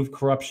people, remove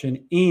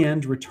corruption,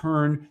 and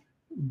return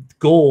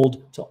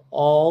gold to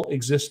all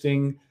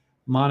existing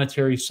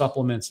monetary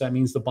supplements. That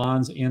means the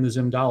bonds and the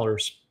Zim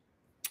dollars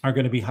are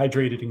going to be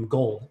hydrated in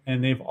gold.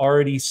 And they've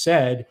already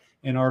said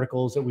in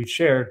articles that we've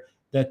shared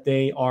that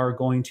they are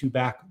going to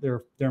back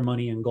their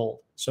money in gold.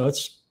 So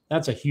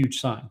that's a huge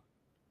sign.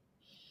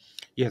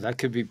 Yeah, that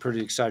could be pretty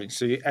exciting.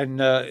 So,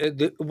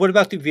 what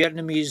about the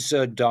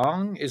Vietnamese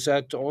dong? Is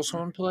that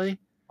also in play?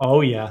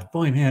 Oh yeah,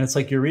 boy, man, it's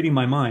like you're reading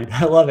my mind.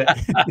 I love it.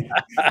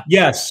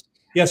 Yes,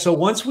 yeah. So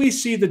once we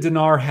see the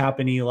dinar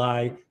happen,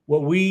 Eli,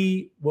 what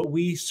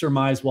we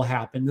surmise will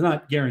happen,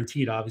 not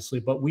guaranteed, obviously,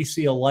 but we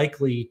see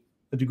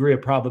a degree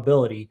of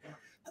probability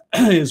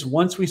is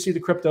once we see the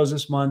cryptos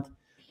this month,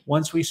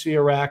 once we see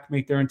Iraq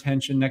make their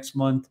intention next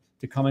month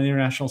to come on the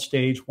international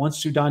stage,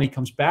 once Soudani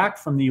comes back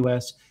from the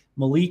U.S.,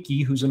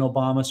 Maliki, who's an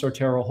Obama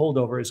Sotero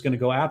holdover, is going to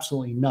go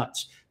absolutely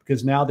nuts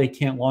because now they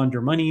can't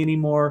launder money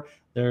anymore.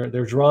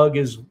 Their drug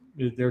is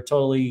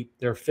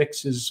their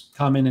fix is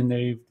coming, and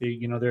they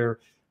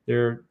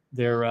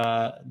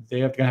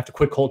have to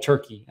quit cold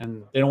turkey,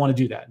 and they don't want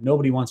to do that.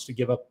 Nobody wants to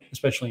give up,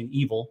 especially in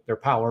evil, their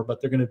power, but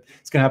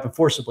it's gonna happen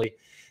forcibly.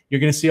 You're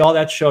going to see all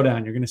that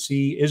showdown. You're going to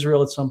see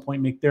Israel at some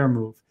point make their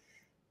move.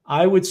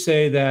 I would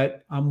say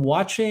that I'm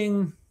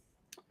watching.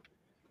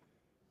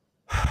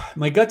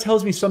 My gut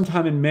tells me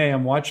sometime in May,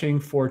 I'm watching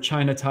for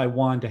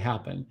China-Taiwan to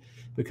happen,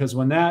 because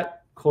when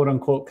that quote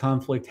unquote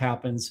conflict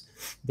happens,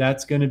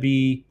 that's going to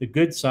be the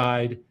good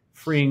side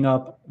freeing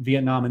up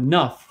Vietnam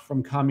enough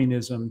from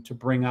communism to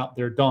bring out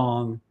their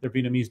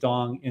Vietnamese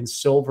dong in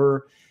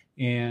silver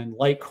and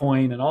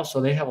Litecoin. And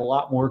also they have a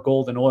lot more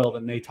gold and oil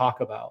than they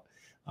talk about,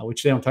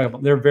 which they don't talk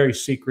about. They're a very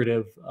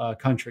secretive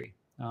country.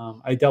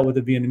 I dealt with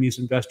a Vietnamese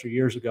investor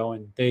years ago,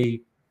 and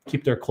they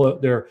keep their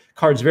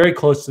cards very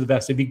close to the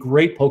vest. They'd be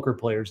great poker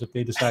players if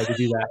they decided to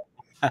do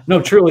that.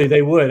 No, truly,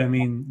 they would. I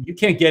mean, you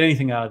can't get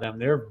anything out of them.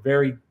 They're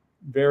very,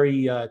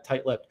 very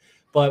tight-lipped.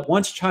 But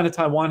once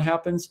China-Taiwan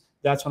happens,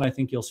 that's when I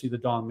think you'll see the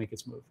dong make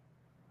its move.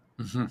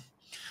 Mm-hmm.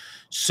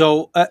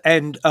 So,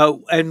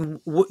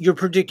 you're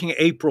predicting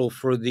April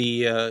for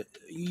the.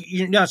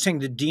 You're not saying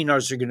the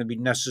dinars are going to be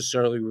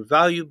necessarily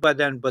revalued by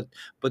then, but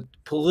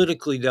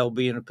politically they'll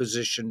be in a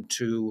position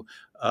to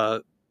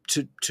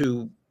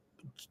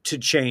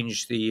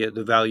change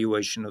the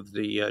valuation of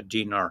the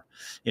dinar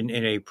in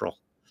April.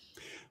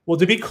 Well,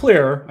 to be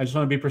clear, I just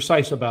want to be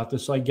precise about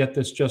this so I get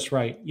this just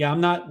right. Yeah,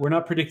 we're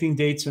not predicting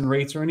dates and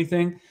rates or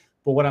anything,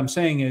 but what I'm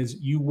saying is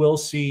you will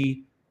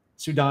see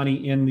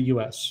Sudani in the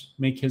US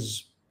make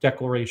his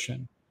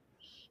declaration.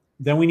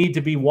 Then we need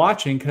to be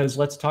watching, because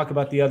let's talk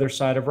about the other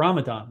side of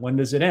Ramadan. When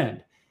does it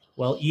end?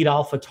 Well, Eid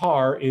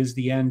al-Fitr is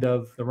the end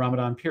of the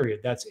Ramadan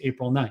period. That's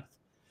April 9th.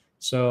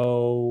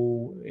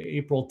 So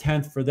April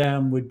 10th for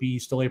them would be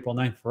still April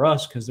 9th for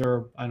us, because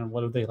they're, I don't know,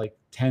 what are they, like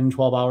 10,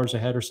 12 hours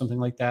ahead or something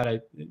like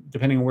that,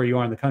 depending on where you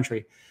are in the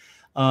country.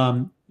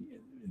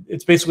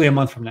 It's basically a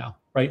month from now,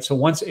 right? So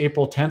once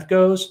April 10th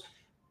goes,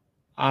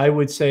 I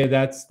would say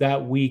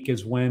that week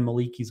is when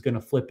Maliki's going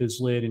to flip his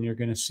lid, and you're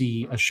going to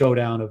see a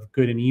showdown of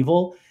good and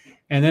evil.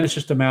 And then it's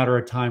just a matter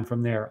of time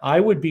from there.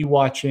 I would be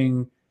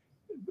watching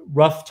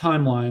rough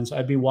timelines.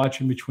 I'd be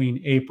watching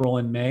between April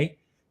and May.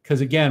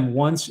 Because again,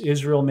 once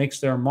Israel makes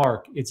their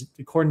mark, it's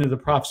according to the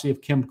prophecy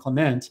of Kim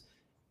Clement,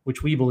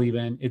 which we believe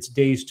in, it's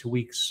days to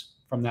weeks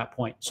from that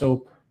point.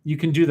 So you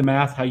can do the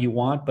math how you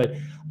want, but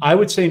I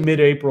would say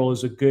mid-April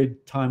is a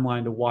good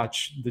timeline to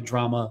watch the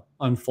drama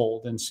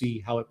unfold and see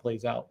how it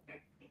plays out.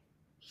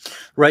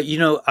 Right. You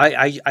know,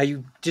 I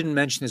didn't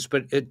mention this,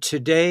 but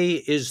today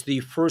is the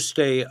first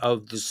day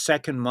of the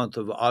second month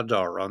of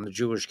Adar on the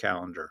Jewish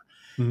calendar.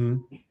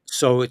 Mm-hmm.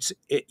 So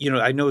you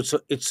know, I know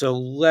it's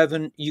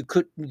 11. You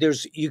could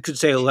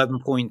say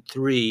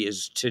 11.3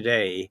 is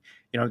today.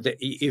 You know,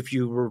 if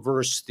you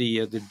reverse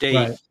the date,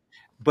 Right.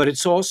 but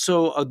it's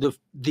also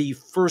the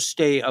first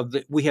day of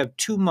the. We have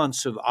 2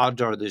 months of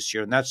Adar this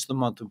year, and that's the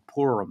month of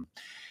Purim,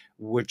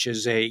 which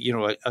is a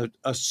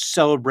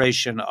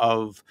celebration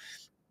of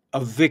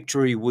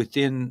victory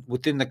within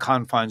the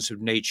confines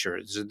of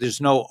nature. There's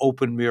no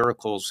open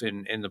miracles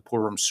in the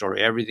Purim story.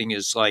 Everything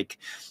is like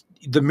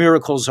the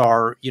miracles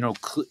are,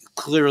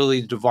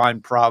 clearly divine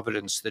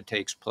providence that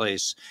takes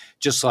place.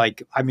 Just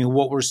like, I mean,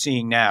 what we're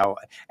seeing now,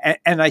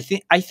 and I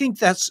think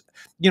that's,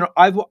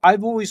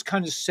 I've always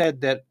kind of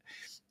said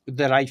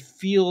that I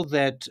feel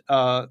that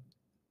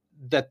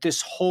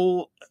this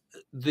whole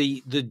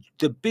the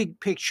big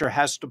picture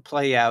has to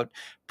play out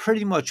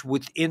pretty much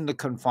within the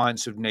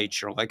confines of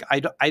nature. Like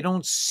I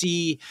don't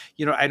see,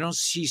 I don't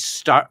see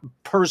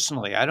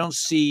personally, I don't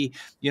see,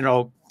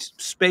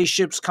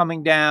 spaceships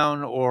coming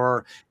down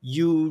or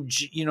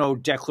huge,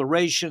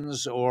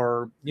 declarations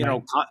or,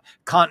 Right.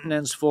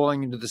 continents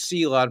falling into the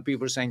sea. A lot of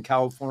people are saying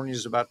California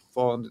is about to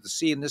fall into the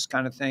sea and this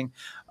kind of thing.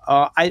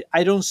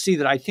 I don't see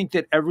that. I think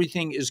that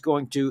everything is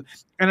going to,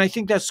 and I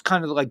think that's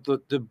kind of like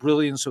the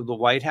brilliance of the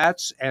white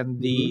hats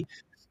and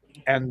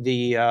Mm-hmm.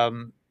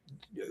 the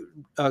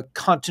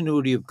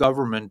continuity of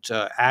government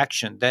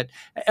action. That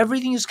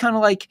everything is kind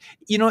of like,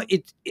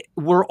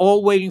 we're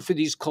all waiting for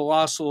these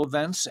colossal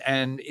events,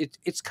 and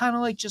it's kind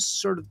of like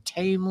just sort of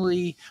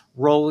tamely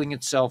rolling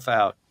itself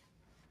out.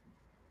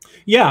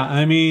 Yeah,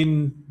 I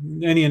mean,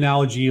 any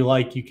analogy you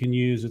like, you can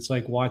use. It's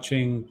like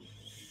watching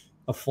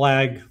a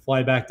flag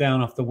fly back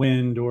down off the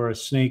wind, or a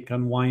snake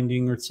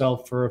unwinding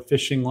itself for a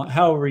fishing line.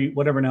 However,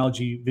 whatever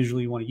analogy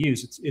visually you want to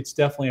use, it's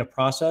definitely a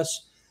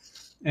process,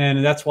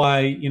 and that's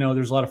why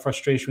there's a lot of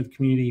frustration with the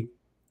community,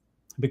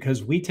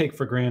 because we take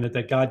for granted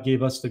that God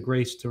gave us the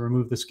grace to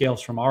remove the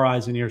scales from our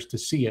eyes and ears to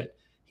see it.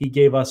 He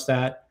gave us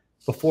that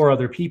before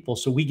other people.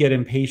 So we get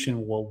impatient.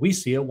 Well, we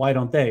see it. Why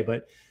don't they?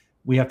 But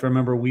we have to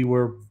remember we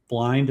were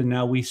blind and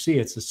now we see.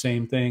 It's the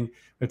same thing.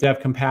 We have to have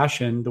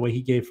compassion the way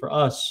he gave for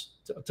us,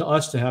 to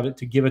us to have it,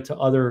 to give it to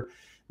other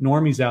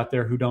normies out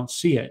there who don't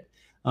see it.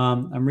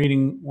 I'm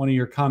reading one of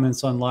your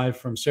comments on live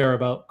from Sarah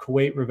about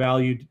Kuwait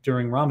revalued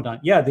during Ramadan.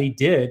 Yeah, they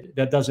did.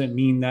 That doesn't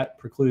mean that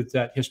precludes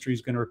that history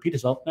is going to repeat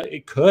itself.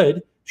 It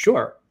could,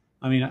 sure.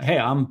 I mean, hey,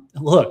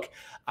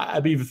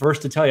 I'd be the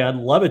first to tell you, I'd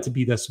love it to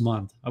be this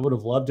month. I would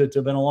have loved it to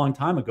have been a long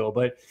time ago,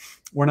 but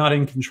we're not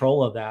in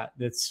control of that.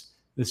 This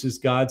is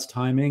God's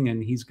timing,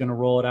 and he's going to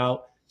roll it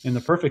out in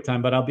the perfect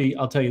time. But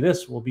I'll tell you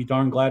this, we'll be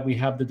darn glad we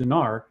have the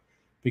dinar,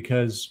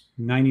 because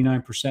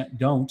 99%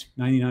 don't.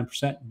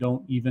 99%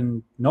 don't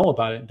even know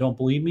about it. Don't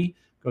believe me?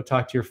 Go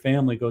talk to your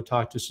family. Go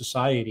talk to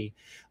society.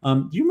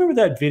 Do you remember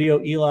that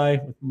video, Eli,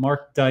 with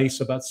Mark Dice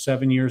about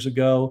 7 years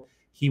ago?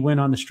 He went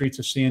on the streets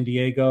of San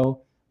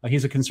Diego.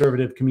 He's a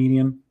conservative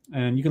comedian,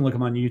 and you can look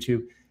him on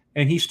YouTube.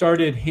 And he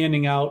started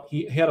handing out,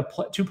 he had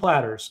two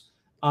platters.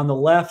 On the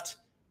left,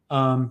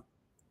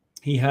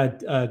 he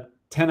had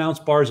 10-ounce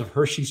bars of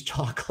Hershey's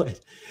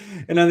chocolate.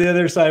 And on the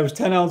other side was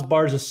 10-ounce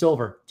bars of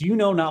silver. Do you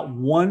know not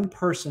one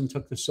person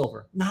took the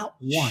silver? Not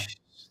one.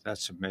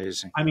 That's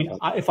amazing. I mean,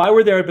 if I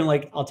were there, I'd been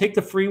like, I'll take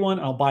the free one.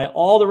 I'll buy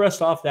all the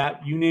rest off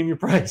that. You name your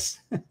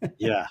price.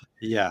 Yeah,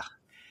 yeah,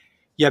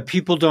 yeah.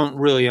 People don't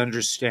really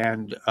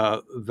understand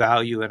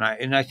value,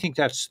 and I think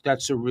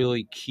that's a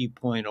really key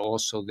point.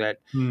 Also, that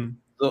Hmm.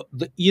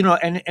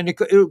 and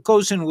it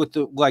goes in with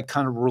the like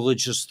kind of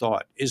religious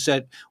thought, is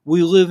that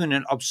we live in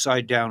an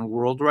upside down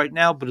world right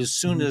now, but as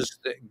soon Mhm. as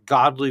the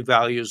godly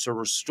values are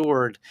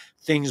restored,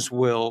 things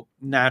will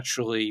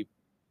naturally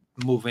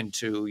move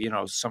into,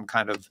 some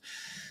kind of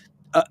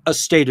a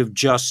state of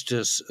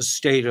justice, a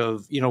state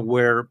of,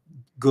 where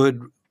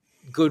good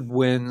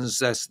wins,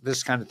 that's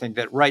this kind of thing.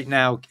 That right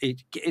now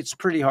it's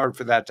pretty hard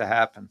for that to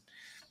happen.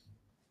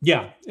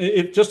 Yeah,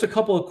 if just a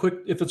couple of quick,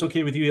 if it's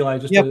okay with you, Eli,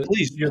 just Yeah, to,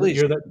 please, you're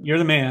please. you're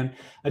the man.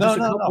 No, Just a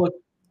no, couple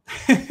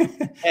no.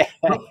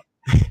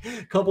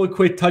 of couple of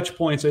quick touch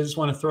points. I just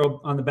want to throw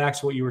on the backs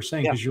of what you were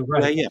saying Yeah, because you're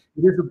yeah, right. yeah.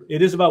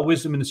 It is about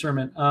wisdom and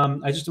discernment.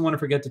 I just don't want to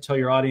forget to tell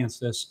your audience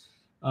this.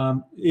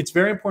 It's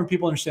very important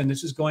people understand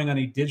this is going on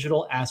a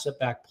digital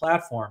asset-backed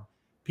platform.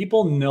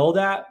 People know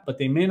that, but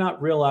they may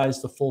not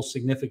realize the full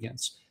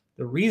significance.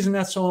 The reason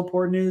that's so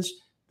important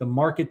is the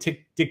market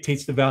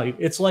dictates the value.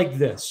 It's like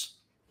this.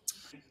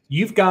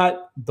 You've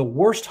got the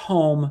worst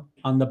home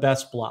on the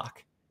best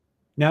block.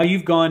 Now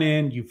you've gone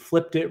in, you've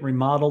flipped it,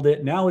 remodeled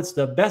it. Now it's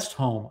the best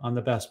home on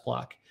the best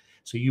block.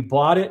 So you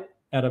bought it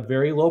at a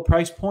very low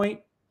price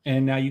point,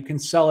 and now you can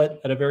sell it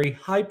at a very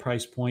high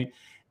price point,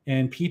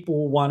 and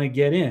people want to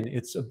get in.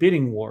 It's a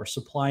bidding war,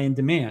 supply and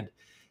demand.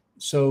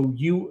 So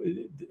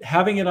you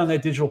having it on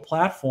that digital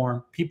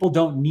platform, people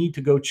don't need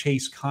to go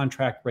chase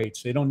contract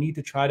rates. They don't need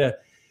to try to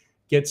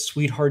get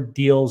sweetheart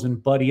deals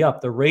and buddy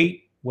up. The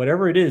rate,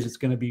 whatever it is, it's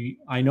going to be,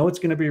 I know it's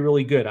going to be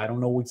really good. I don't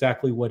know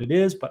exactly what it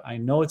is, but I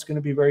know it's going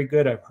to be very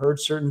good. I've heard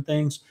certain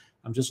things.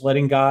 I'm just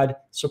letting God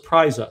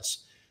surprise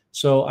us.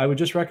 So I would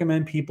just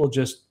recommend people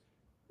just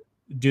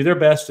do their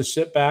best to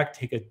sit back,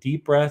 take a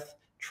deep breath,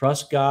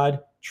 trust God,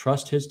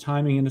 trust his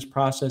timing in his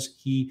process.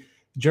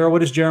 What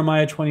does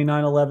Jeremiah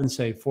 29:11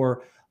 say?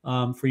 For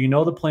you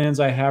know the plans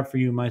I have for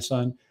you, my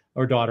son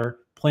or daughter,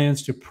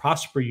 plans to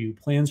prosper you,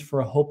 plans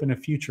for a hope and a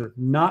future,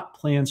 not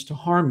plans to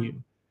harm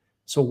you.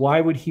 So why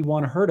would he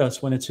want to hurt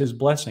us when it's his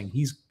blessing?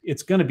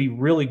 It's going to be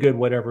really good,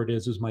 whatever it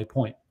is my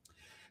point.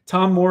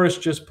 Tom Morris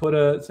just put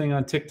a thing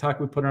on TikTok.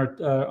 We put on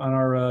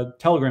our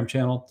Telegram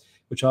channel,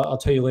 which I'll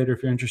tell you later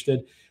if you're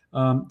interested.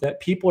 That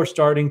people are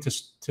starting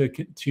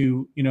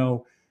to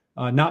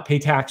not pay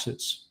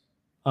taxes.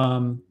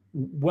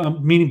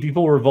 Meaning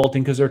people are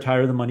revolting because they're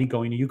tired of the money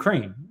going to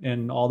Ukraine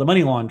and all the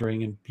money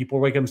laundering, and people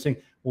wake up and saying,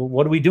 "Well,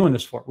 what are we doing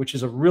this for?" Which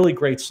is a really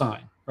great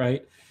sign,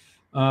 right?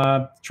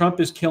 Trump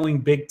is killing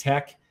big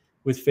tech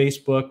with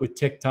Facebook, with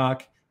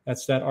TikTok.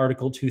 That's that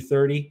Article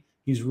 230.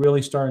 He's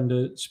really starting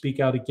to speak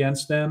out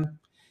against them.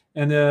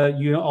 And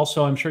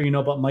also, I'm sure you know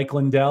about Mike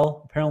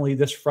Lindell. Apparently,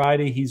 this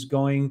Friday he's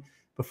going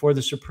before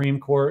the Supreme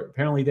Court.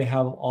 Apparently, they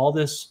have all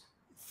this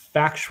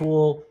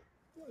factual,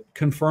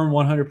 confirmed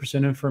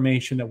 100%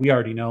 information that we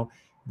already know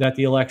that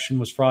the election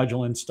was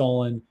fraudulent,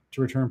 stolen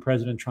to return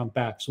President Trump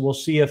back. So we'll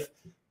see if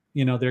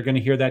they're going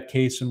to hear that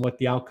case and what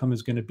the outcome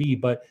is going to be.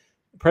 But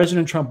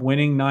President Trump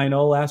winning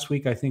 9-0 last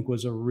week, I think,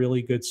 was a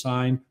really good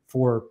sign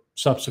for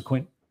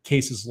subsequent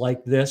cases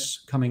like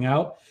this coming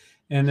out.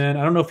 And then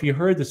I don't know if you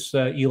heard this,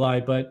 Eli,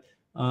 but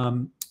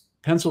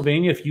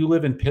Pennsylvania, if you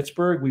live in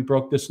Pittsburgh, we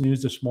broke this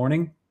news this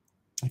morning.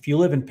 If you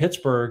live in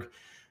Pittsburgh,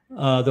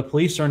 the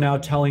police are now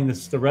telling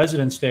the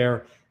residents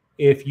there,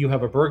 if you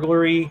have a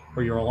burglary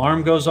or your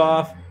alarm goes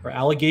off or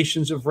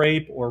allegations of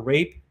rape,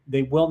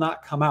 they will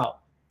not come out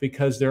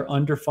because they're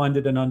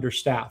underfunded and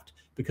understaffed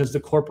because the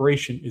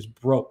corporation is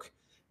broke.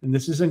 And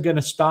this isn't going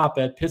to stop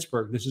at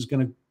Pittsburgh. This is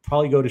going to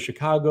probably go to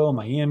Chicago,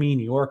 Miami,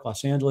 New York,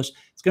 Los Angeles.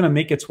 It's going to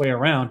make its way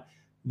around.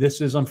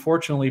 This is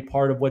unfortunately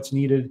part of what's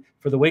needed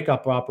for the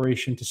wake-up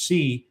operation to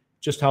see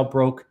just how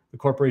broke the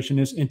corporation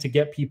is and to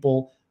get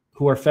people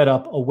who are fed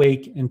up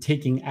awake and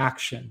taking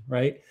action,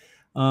 right?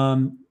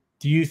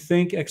 Do you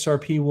think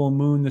XRP will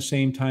moon the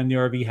same time the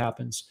RV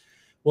happens?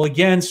 Well,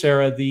 again,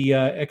 Sarah, the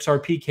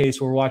XRP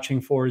case we're watching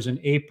for is in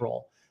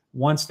April.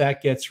 Once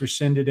that gets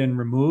rescinded and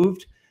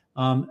removed,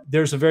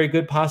 there's a very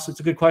good it's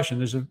a good question.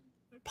 There's a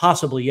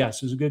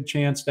good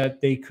chance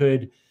that they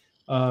could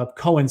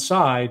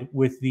coincide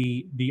with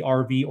the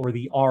RV or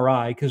the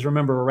RI, because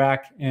remember,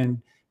 Iraq and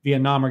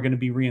Vietnam are going to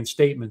be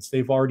reinstatements.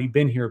 They've already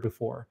been here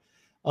before.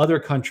 Other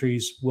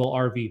countries will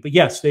RV, but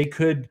yes, they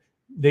could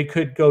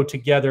go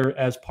together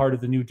as part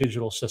of the new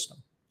digital system.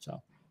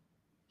 So,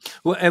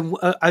 well, and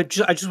I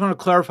just want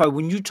to clarify,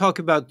 when you talk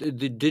about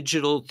the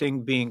digital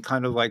thing being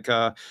kind of like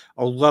a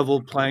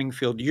level playing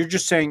field, you're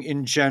just saying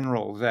in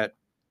general that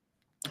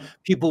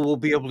people will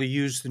be able to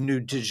use the new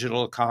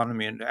digital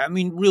economy, and I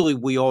mean, really,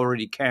 we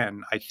already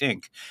can, I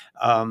think,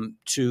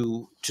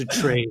 to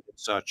trade and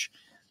such.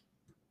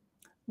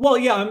 well,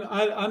 yeah,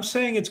 I'm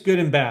saying it's good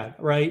and bad,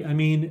 right? I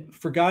mean,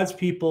 for God's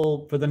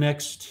people, for the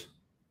next,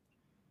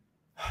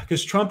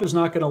 because Trump is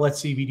not going to let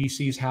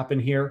CBDCs happen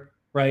here,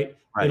 right?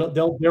 Right.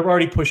 They're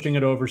already pushing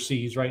it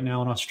overseas right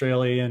now in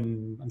Australia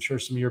and I'm sure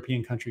some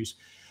European countries.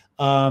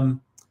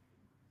 Um,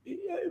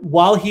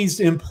 while he's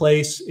in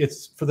place,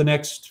 it's for the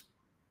next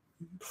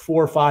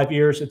 4 or 5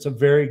 years. It's a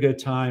very good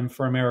time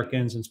for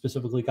Americans and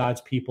specifically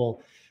God's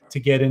people to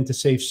get into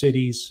safe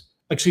cities.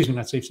 Excuse me,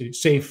 not safe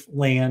cities, safe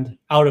land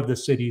out of the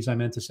cities. I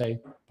meant to say,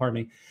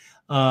 pardon me.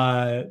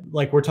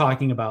 Like we're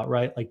talking about,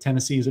 right? Like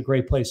Tennessee is a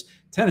great place.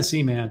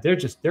 Tennessee, man,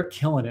 they're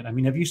killing it. I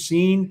mean, have you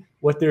seen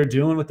what they're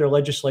doing with their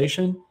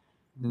legislation?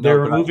 No, They're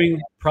but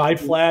removing pride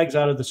flags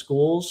out of the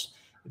schools.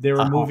 They're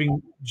uh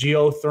removing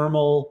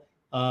geothermal,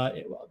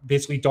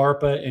 basically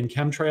DARPA and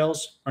chemtrails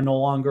are no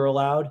longer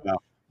allowed. wow,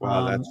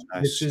 wow, that's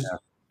This nice. is,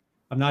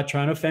 I'm not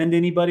trying to offend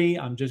anybody.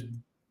 I'm just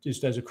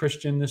just as a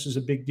Christian, this is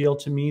a big deal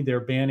to me. They're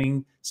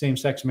banning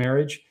same-sex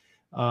marriage.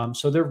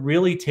 So they're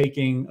really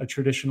taking a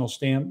traditional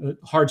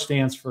hard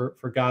stance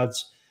for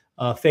God's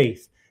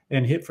faith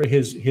and for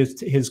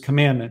his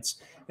commandments.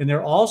 And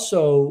they're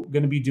also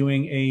going to be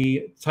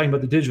doing talking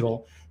about the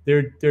digital.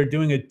 They're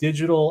doing a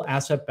digital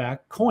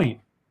asset-backed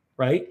coin,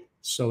 right?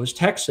 So is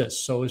Texas.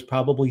 So is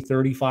probably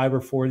 35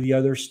 or 40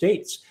 other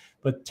states.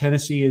 But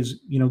Tennessee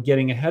is,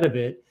 getting ahead of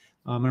it.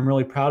 I'm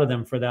really proud of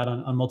them for that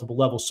on multiple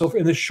levels. So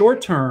in the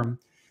short term,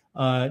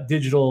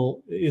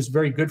 digital is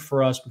very good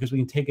for us because we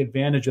can take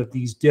advantage of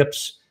these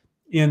dips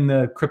in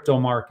the crypto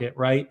market,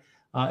 right?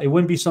 It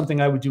wouldn't be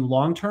something I would do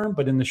long term,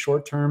 but in the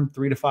short term,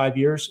 3 to 5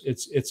 years,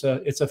 it's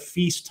a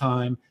feast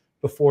time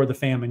before the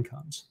famine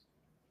comes.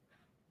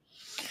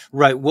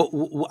 Right.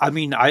 Well, I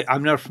mean,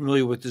 I'm not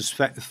familiar with this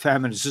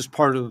famine. Is this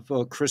part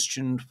of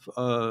Christian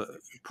Yeah,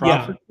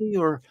 prophecy,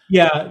 or?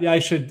 yeah. I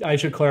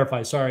should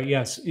clarify. Sorry.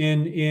 Yes,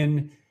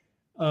 in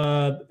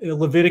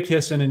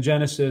Leviticus and in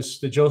Genesis,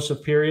 the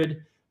Joseph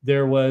period,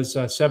 there was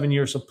 7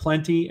 years of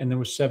plenty and there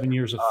was 7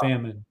 years of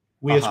famine.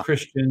 We as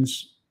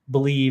Christians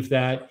believe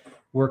that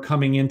we're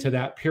coming into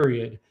that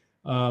period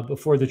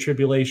before the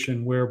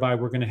tribulation, whereby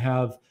we're going to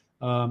have,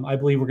 I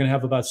believe we're going to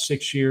have about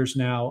 6 years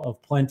now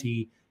of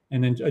plenty,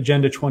 and then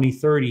Agenda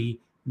 2030,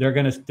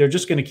 they're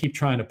just going to keep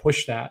trying to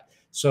push that.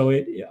 So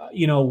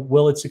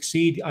will it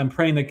succeed? I'm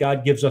praying that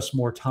God gives us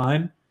more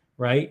time.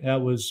 Right, that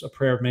was a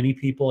prayer of many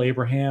people.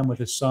 Abraham with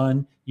his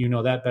son, you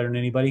know that better than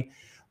anybody.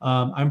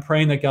 I'm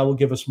praying that God will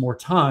give us more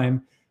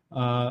time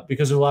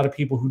because there's a lot of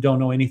people who don't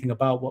know anything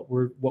about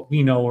what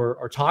we know or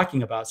are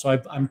talking about.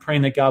 So I'm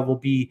praying that God will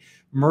be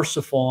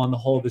merciful on the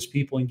whole of his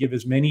people and give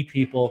as many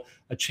people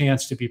a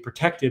chance to be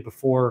protected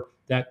before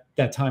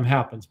that time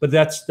happens. But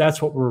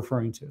that's what we're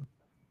referring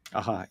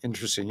to.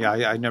 Interesting. Yeah,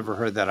 I never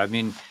heard that. I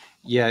mean,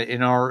 yeah,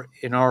 in our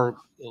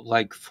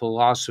like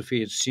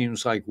philosophy, it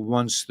seems like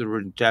once the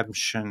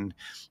redemption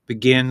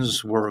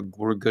begins, we're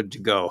good to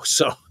go.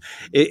 So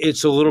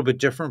it's a little bit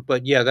different,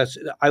 but yeah,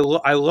 I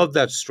love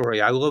that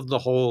story. I love the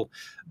whole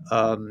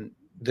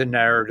the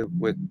narrative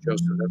with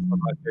Joseph. That's one of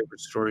my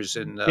favorite stories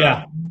in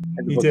Yeah,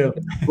 the me book. too.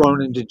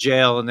 Thrown into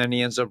jail, and then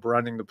he ends up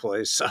running the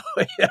place. So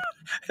yeah,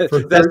 For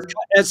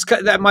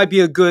that might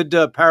be a good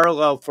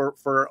parallel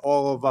for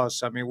all of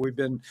us. I mean, we've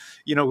been,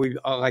 we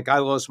like I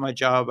lost my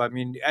job. I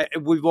mean,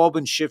 we've all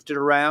been shifted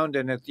around,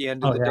 and at the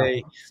end of Oh the yeah.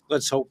 day,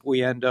 let's hope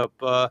we end up,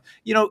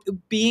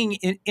 being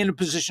in a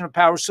position of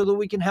power so that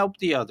we can help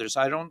the others.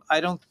 I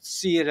don't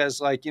see it as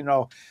like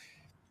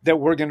that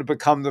we're going to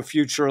become the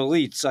future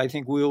elites. I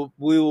think we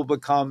will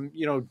become,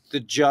 the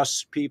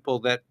just people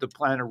that the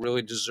planet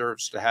really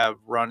deserves to have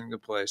running the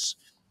place.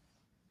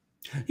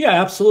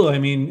 Yeah, absolutely. I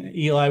mean,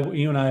 Eli,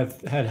 you and I have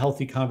had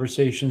healthy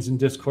conversations and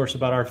discourse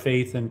about our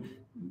faith and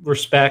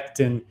respect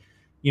and,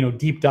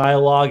 deep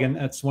dialogue. And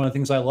that's one of the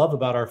things I love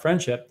about our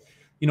friendship.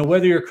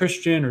 Whether you're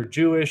Christian or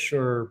Jewish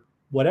or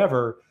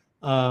whatever,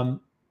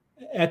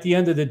 at the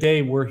end of the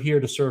day, we're here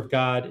to serve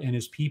God and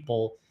his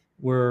people.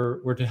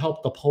 We're to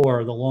help the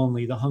poor, the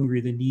lonely, the hungry,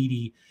 the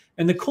needy.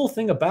 And the cool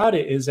thing about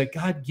it is that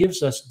God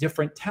gives us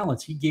different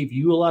talents. He gave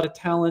you a lot of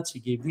talents. He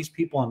gave these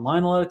people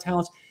online a lot of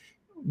talents.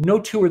 No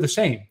two are the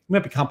same. They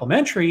might be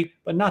complementary,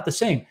 but not the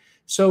same.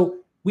 So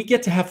we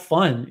get to have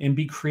fun and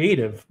be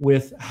creative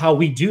with how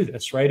we do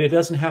this, right? It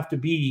doesn't have to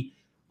be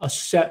a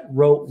set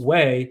rote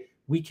way.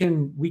 We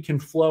can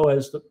flow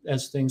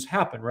as things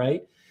happen,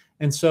 right?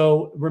 And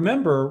so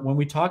remember, when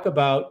we talk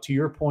about, to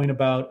your point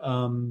about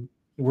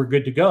we're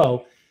good to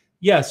go,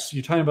 yes,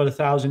 you're talking about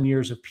 1,000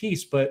 years of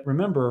peace, but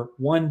remember,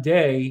 one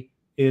day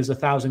is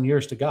 1,000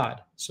 years to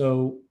God.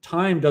 So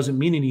time doesn't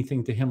mean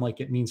anything to him like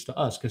it means to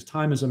us, because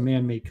time is a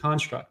man-made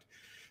construct.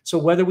 So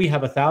whether we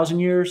have 1,000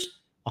 years,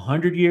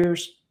 100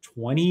 years,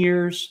 20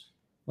 years,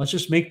 let's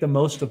just make the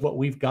most of what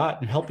we've got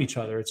and help each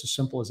other. It's as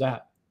simple as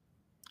that.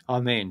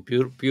 Amen.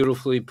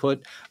 Beautifully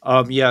put.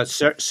 Yeah,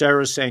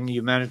 Sarah's saying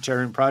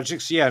humanitarian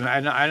projects. Yeah,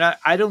 and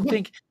I don't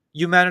think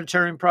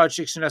humanitarian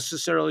projects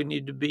necessarily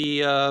need to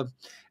be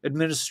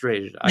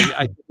administrated.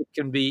 I think it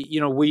can be.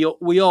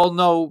 We all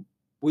know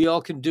we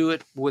all can do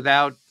it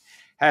without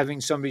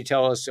having somebody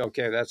tell us,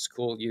 okay, that's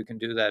cool, you can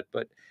do that.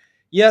 But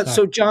yeah,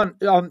 so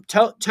Exactly. John,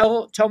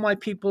 tell my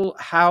people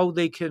how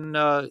they can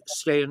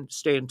stay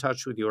in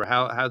touch with you, or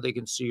how they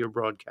can see your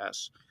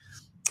broadcasts.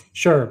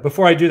 Sure.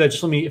 Before I do that,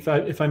 just let me,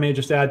 if I may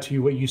just add to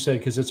you what you said,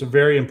 because it's a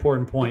very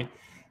important point.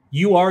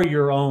 You are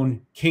your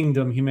own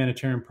kingdom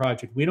humanitarian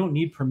project. We don't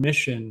need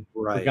permission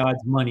for Right.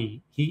 God's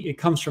money. It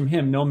comes from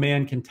him. No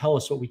man can tell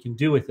us what we can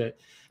do with it.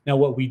 Now,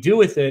 what we do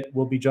with it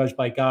will be judged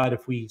by God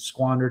if we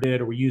squandered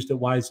it or we used it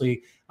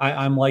wisely.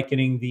 I'm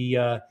likening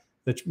the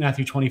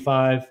Matthew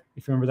 25.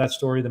 If you remember that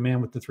story, the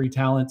man with the 3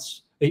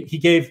 talents. He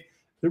gave,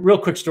 the real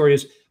quick story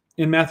is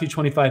in Matthew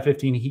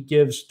 25:15, he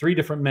gives 3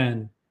 different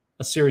men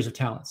a series of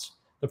talents.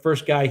 The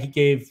first guy, he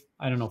gave,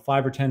 I don't know,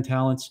 5 or 10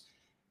 talents.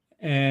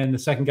 And the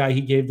second guy,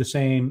 he gave the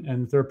same.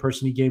 And the third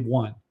person, he gave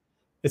 1.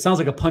 It sounds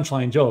like a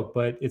punchline joke,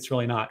 but it's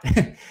really not.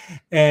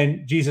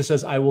 And Jesus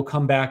says, I will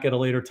come back at a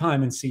later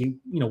time and see,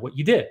 what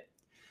you did.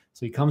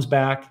 So he comes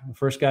back. The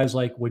first guy's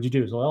like, "What'd you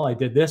do?" He's like, "Well, I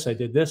did this. I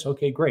did this."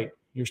 Okay, great.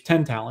 Here's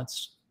 10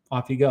 talents.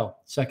 Off you go.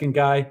 Second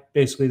guy,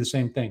 basically the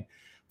same thing.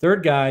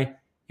 Third guy,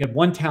 he had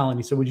one talent.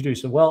 He said, "What'd you do?" He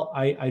said, "Well,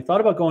 I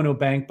thought about going to a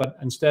bank, but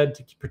instead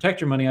to protect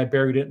your money, I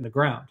buried it in the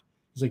ground."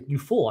 He's like, "You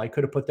fool. I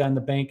could have put that in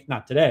the bank,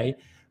 not today,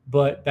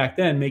 but back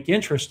then, make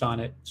interest on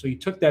it." So he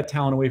took that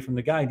talent away from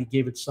the guy and he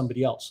gave it to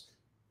somebody else.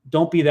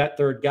 Don't be that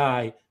third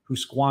guy who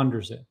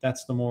squanders it.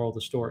 That's the moral of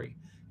the story.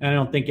 And I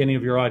don't think any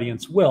of your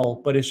audience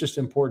will, but it's just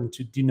important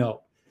to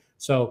denote.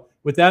 So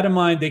with that in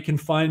mind, they can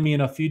find me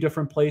in a few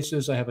different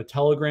places. I have a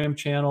Telegram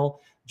channel,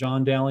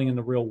 Jon Dowling in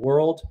the Real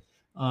World.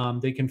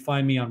 They can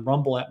find me on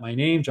Rumble at my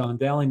name, Jon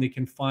Dowling. They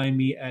can find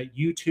me at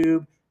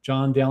YouTube,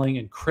 Jon Dowling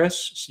and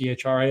Chris,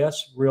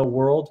 CHRIS, Real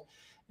World.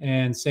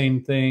 And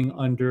same thing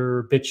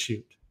under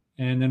BitChute.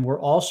 And then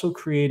we're also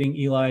creating,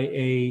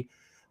 Eli,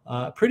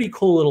 a pretty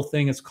cool little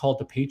thing. It's called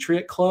the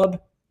Patriot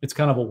Club. It's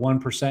kind of a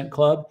 1%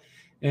 club.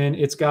 And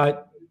it's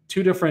got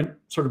two different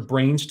sort of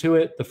brains to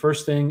it. The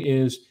first thing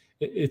is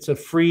it's a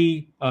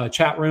free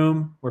chat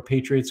room where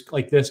patriots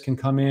like this can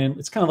come in.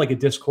 It's kind of like a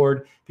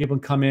Discord. People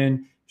can come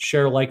in,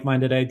 share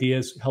like-minded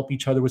ideas, help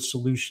each other with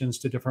solutions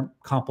to different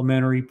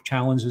complementary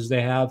challenges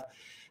they have.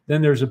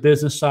 Then there's a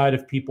business side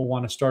if people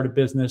want to start a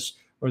business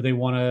or they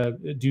want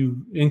to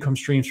do income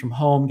streams from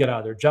home, get out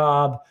of their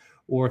job,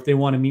 or if they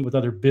want to meet with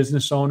other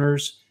business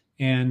owners.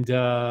 And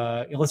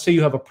let's say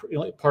you have a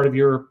part of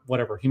your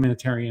whatever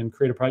humanitarian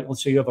creative project.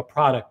 Let's say you have a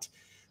product,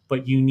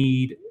 but you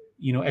need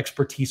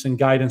expertise and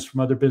guidance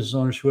from other business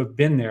owners who have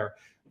been there.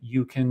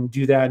 You can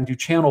do that and do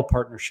channel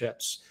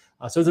partnerships.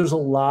 So there's a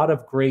lot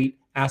of great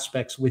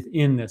aspects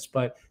within this.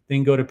 But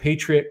then go to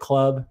Patriot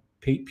Club,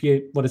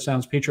 what it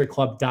sounds,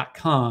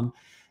 patriotclub.com,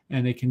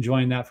 and they can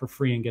join that for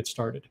free and get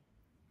started.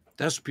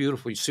 That's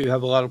beautiful. So you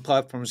have a lot of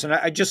platforms, and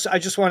I just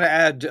want to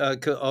add,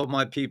 all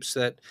my peeps,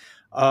 that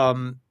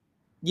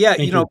yeah,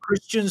 Thank you.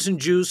 Christians and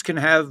Jews can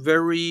have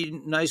very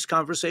nice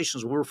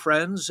conversations. We're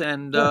friends,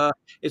 and Yeah.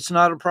 it's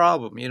not a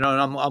problem. And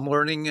I'm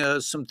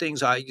learning some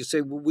things. You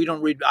say, well, we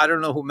don't read. I don't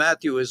know who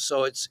Matthew is,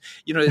 so it's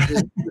this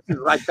is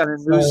like kind of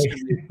news to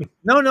me.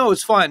 No,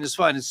 it's fine. It's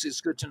fine.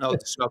 It's good to know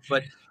this stuff.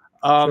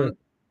 Sure.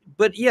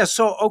 But yeah.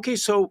 So okay.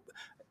 So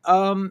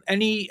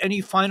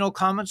any final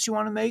comments you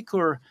want to make,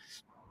 or?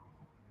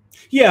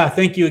 Yeah,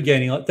 thank you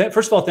again, Eli.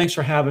 First of all, thanks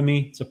for having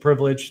me. It's a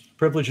privilege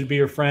to be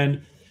your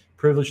friend,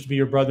 privilege to be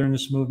your brother in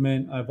this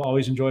movement. I've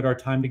always enjoyed our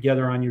time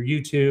together on your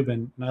YouTube,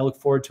 and I look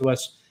forward to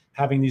us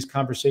having these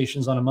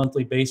conversations on a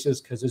monthly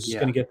basis because this is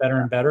going to get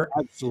better and better.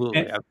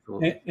 Absolutely,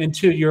 absolutely. And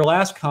to your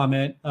last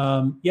comment,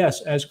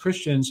 yes, as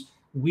Christians,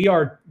 we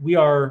are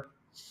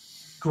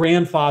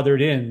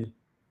grandfathered in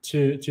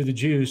to the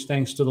Jews,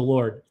 thanks to the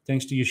Lord,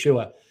 thanks to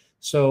Yeshua.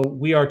 So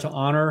we are to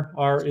honor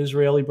our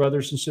Israeli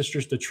brothers and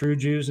sisters, the true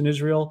Jews in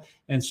Israel,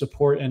 and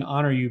support and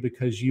honor you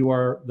because you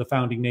are the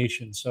founding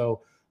nation.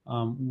 So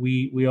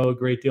we owe a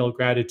great deal of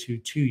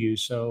gratitude to you.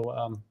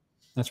 So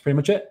that's pretty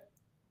much it.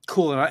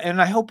 Cool,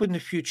 and I hope in the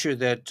future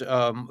that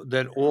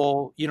that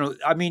all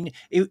I mean,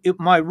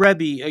 my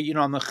Rebbe,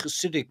 I'm a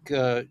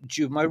Hasidic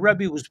Jew. My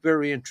Rebbe was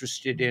very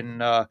interested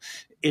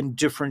in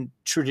different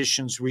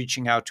traditions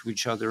reaching out to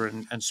each other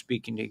and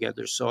speaking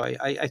together. So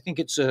I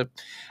think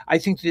I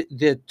think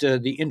that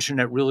the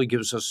internet really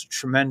gives us a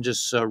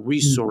tremendous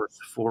resource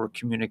for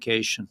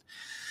communication.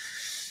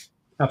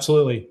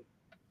 Absolutely,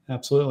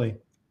 absolutely.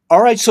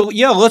 All right, so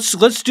yeah,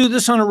 let's do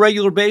this on a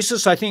regular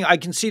basis. I think I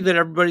can see that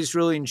everybody's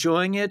really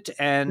enjoying it,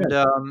 and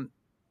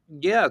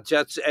yeah,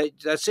 that's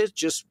it.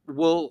 Just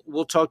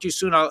we'll talk to you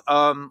soon. I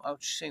was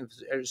just saying,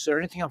 is there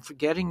anything I'm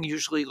forgetting?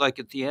 Usually, like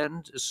at the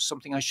end, is there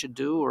something I should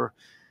do, or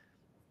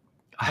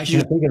I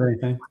can't think of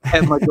anything.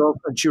 And my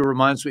girlfriend, she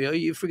reminds me, "Oh,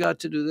 you forgot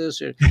to do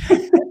this."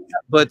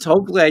 But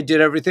hopefully, I did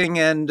everything,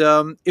 and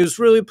it was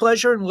really a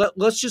pleasure. And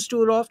let's just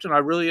do it often.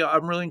 I'm really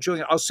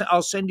enjoying it.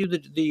 I'll send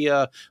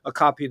you a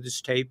copy of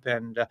this tape.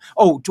 And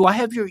oh, do I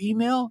have your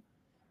email?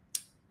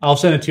 I'll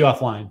send it to you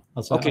offline.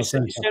 Okay,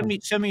 send me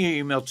your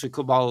email to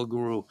Kabbalah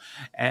Guru,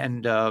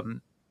 and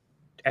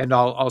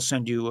I'll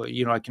send you.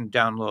 I can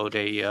download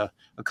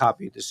a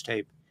copy of this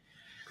tape.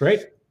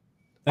 Great.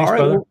 Thanks, all right,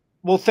 brother.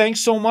 Well, thanks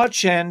so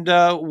much, and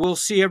we'll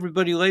see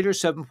everybody later,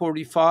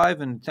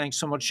 7:45. And thanks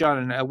so much,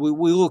 John. And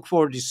we look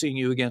forward to seeing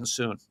you again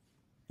soon.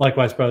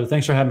 Likewise, brother.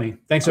 Thanks for having me.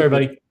 Thanks,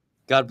 everybody.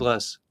 God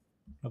bless.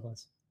 God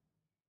bless.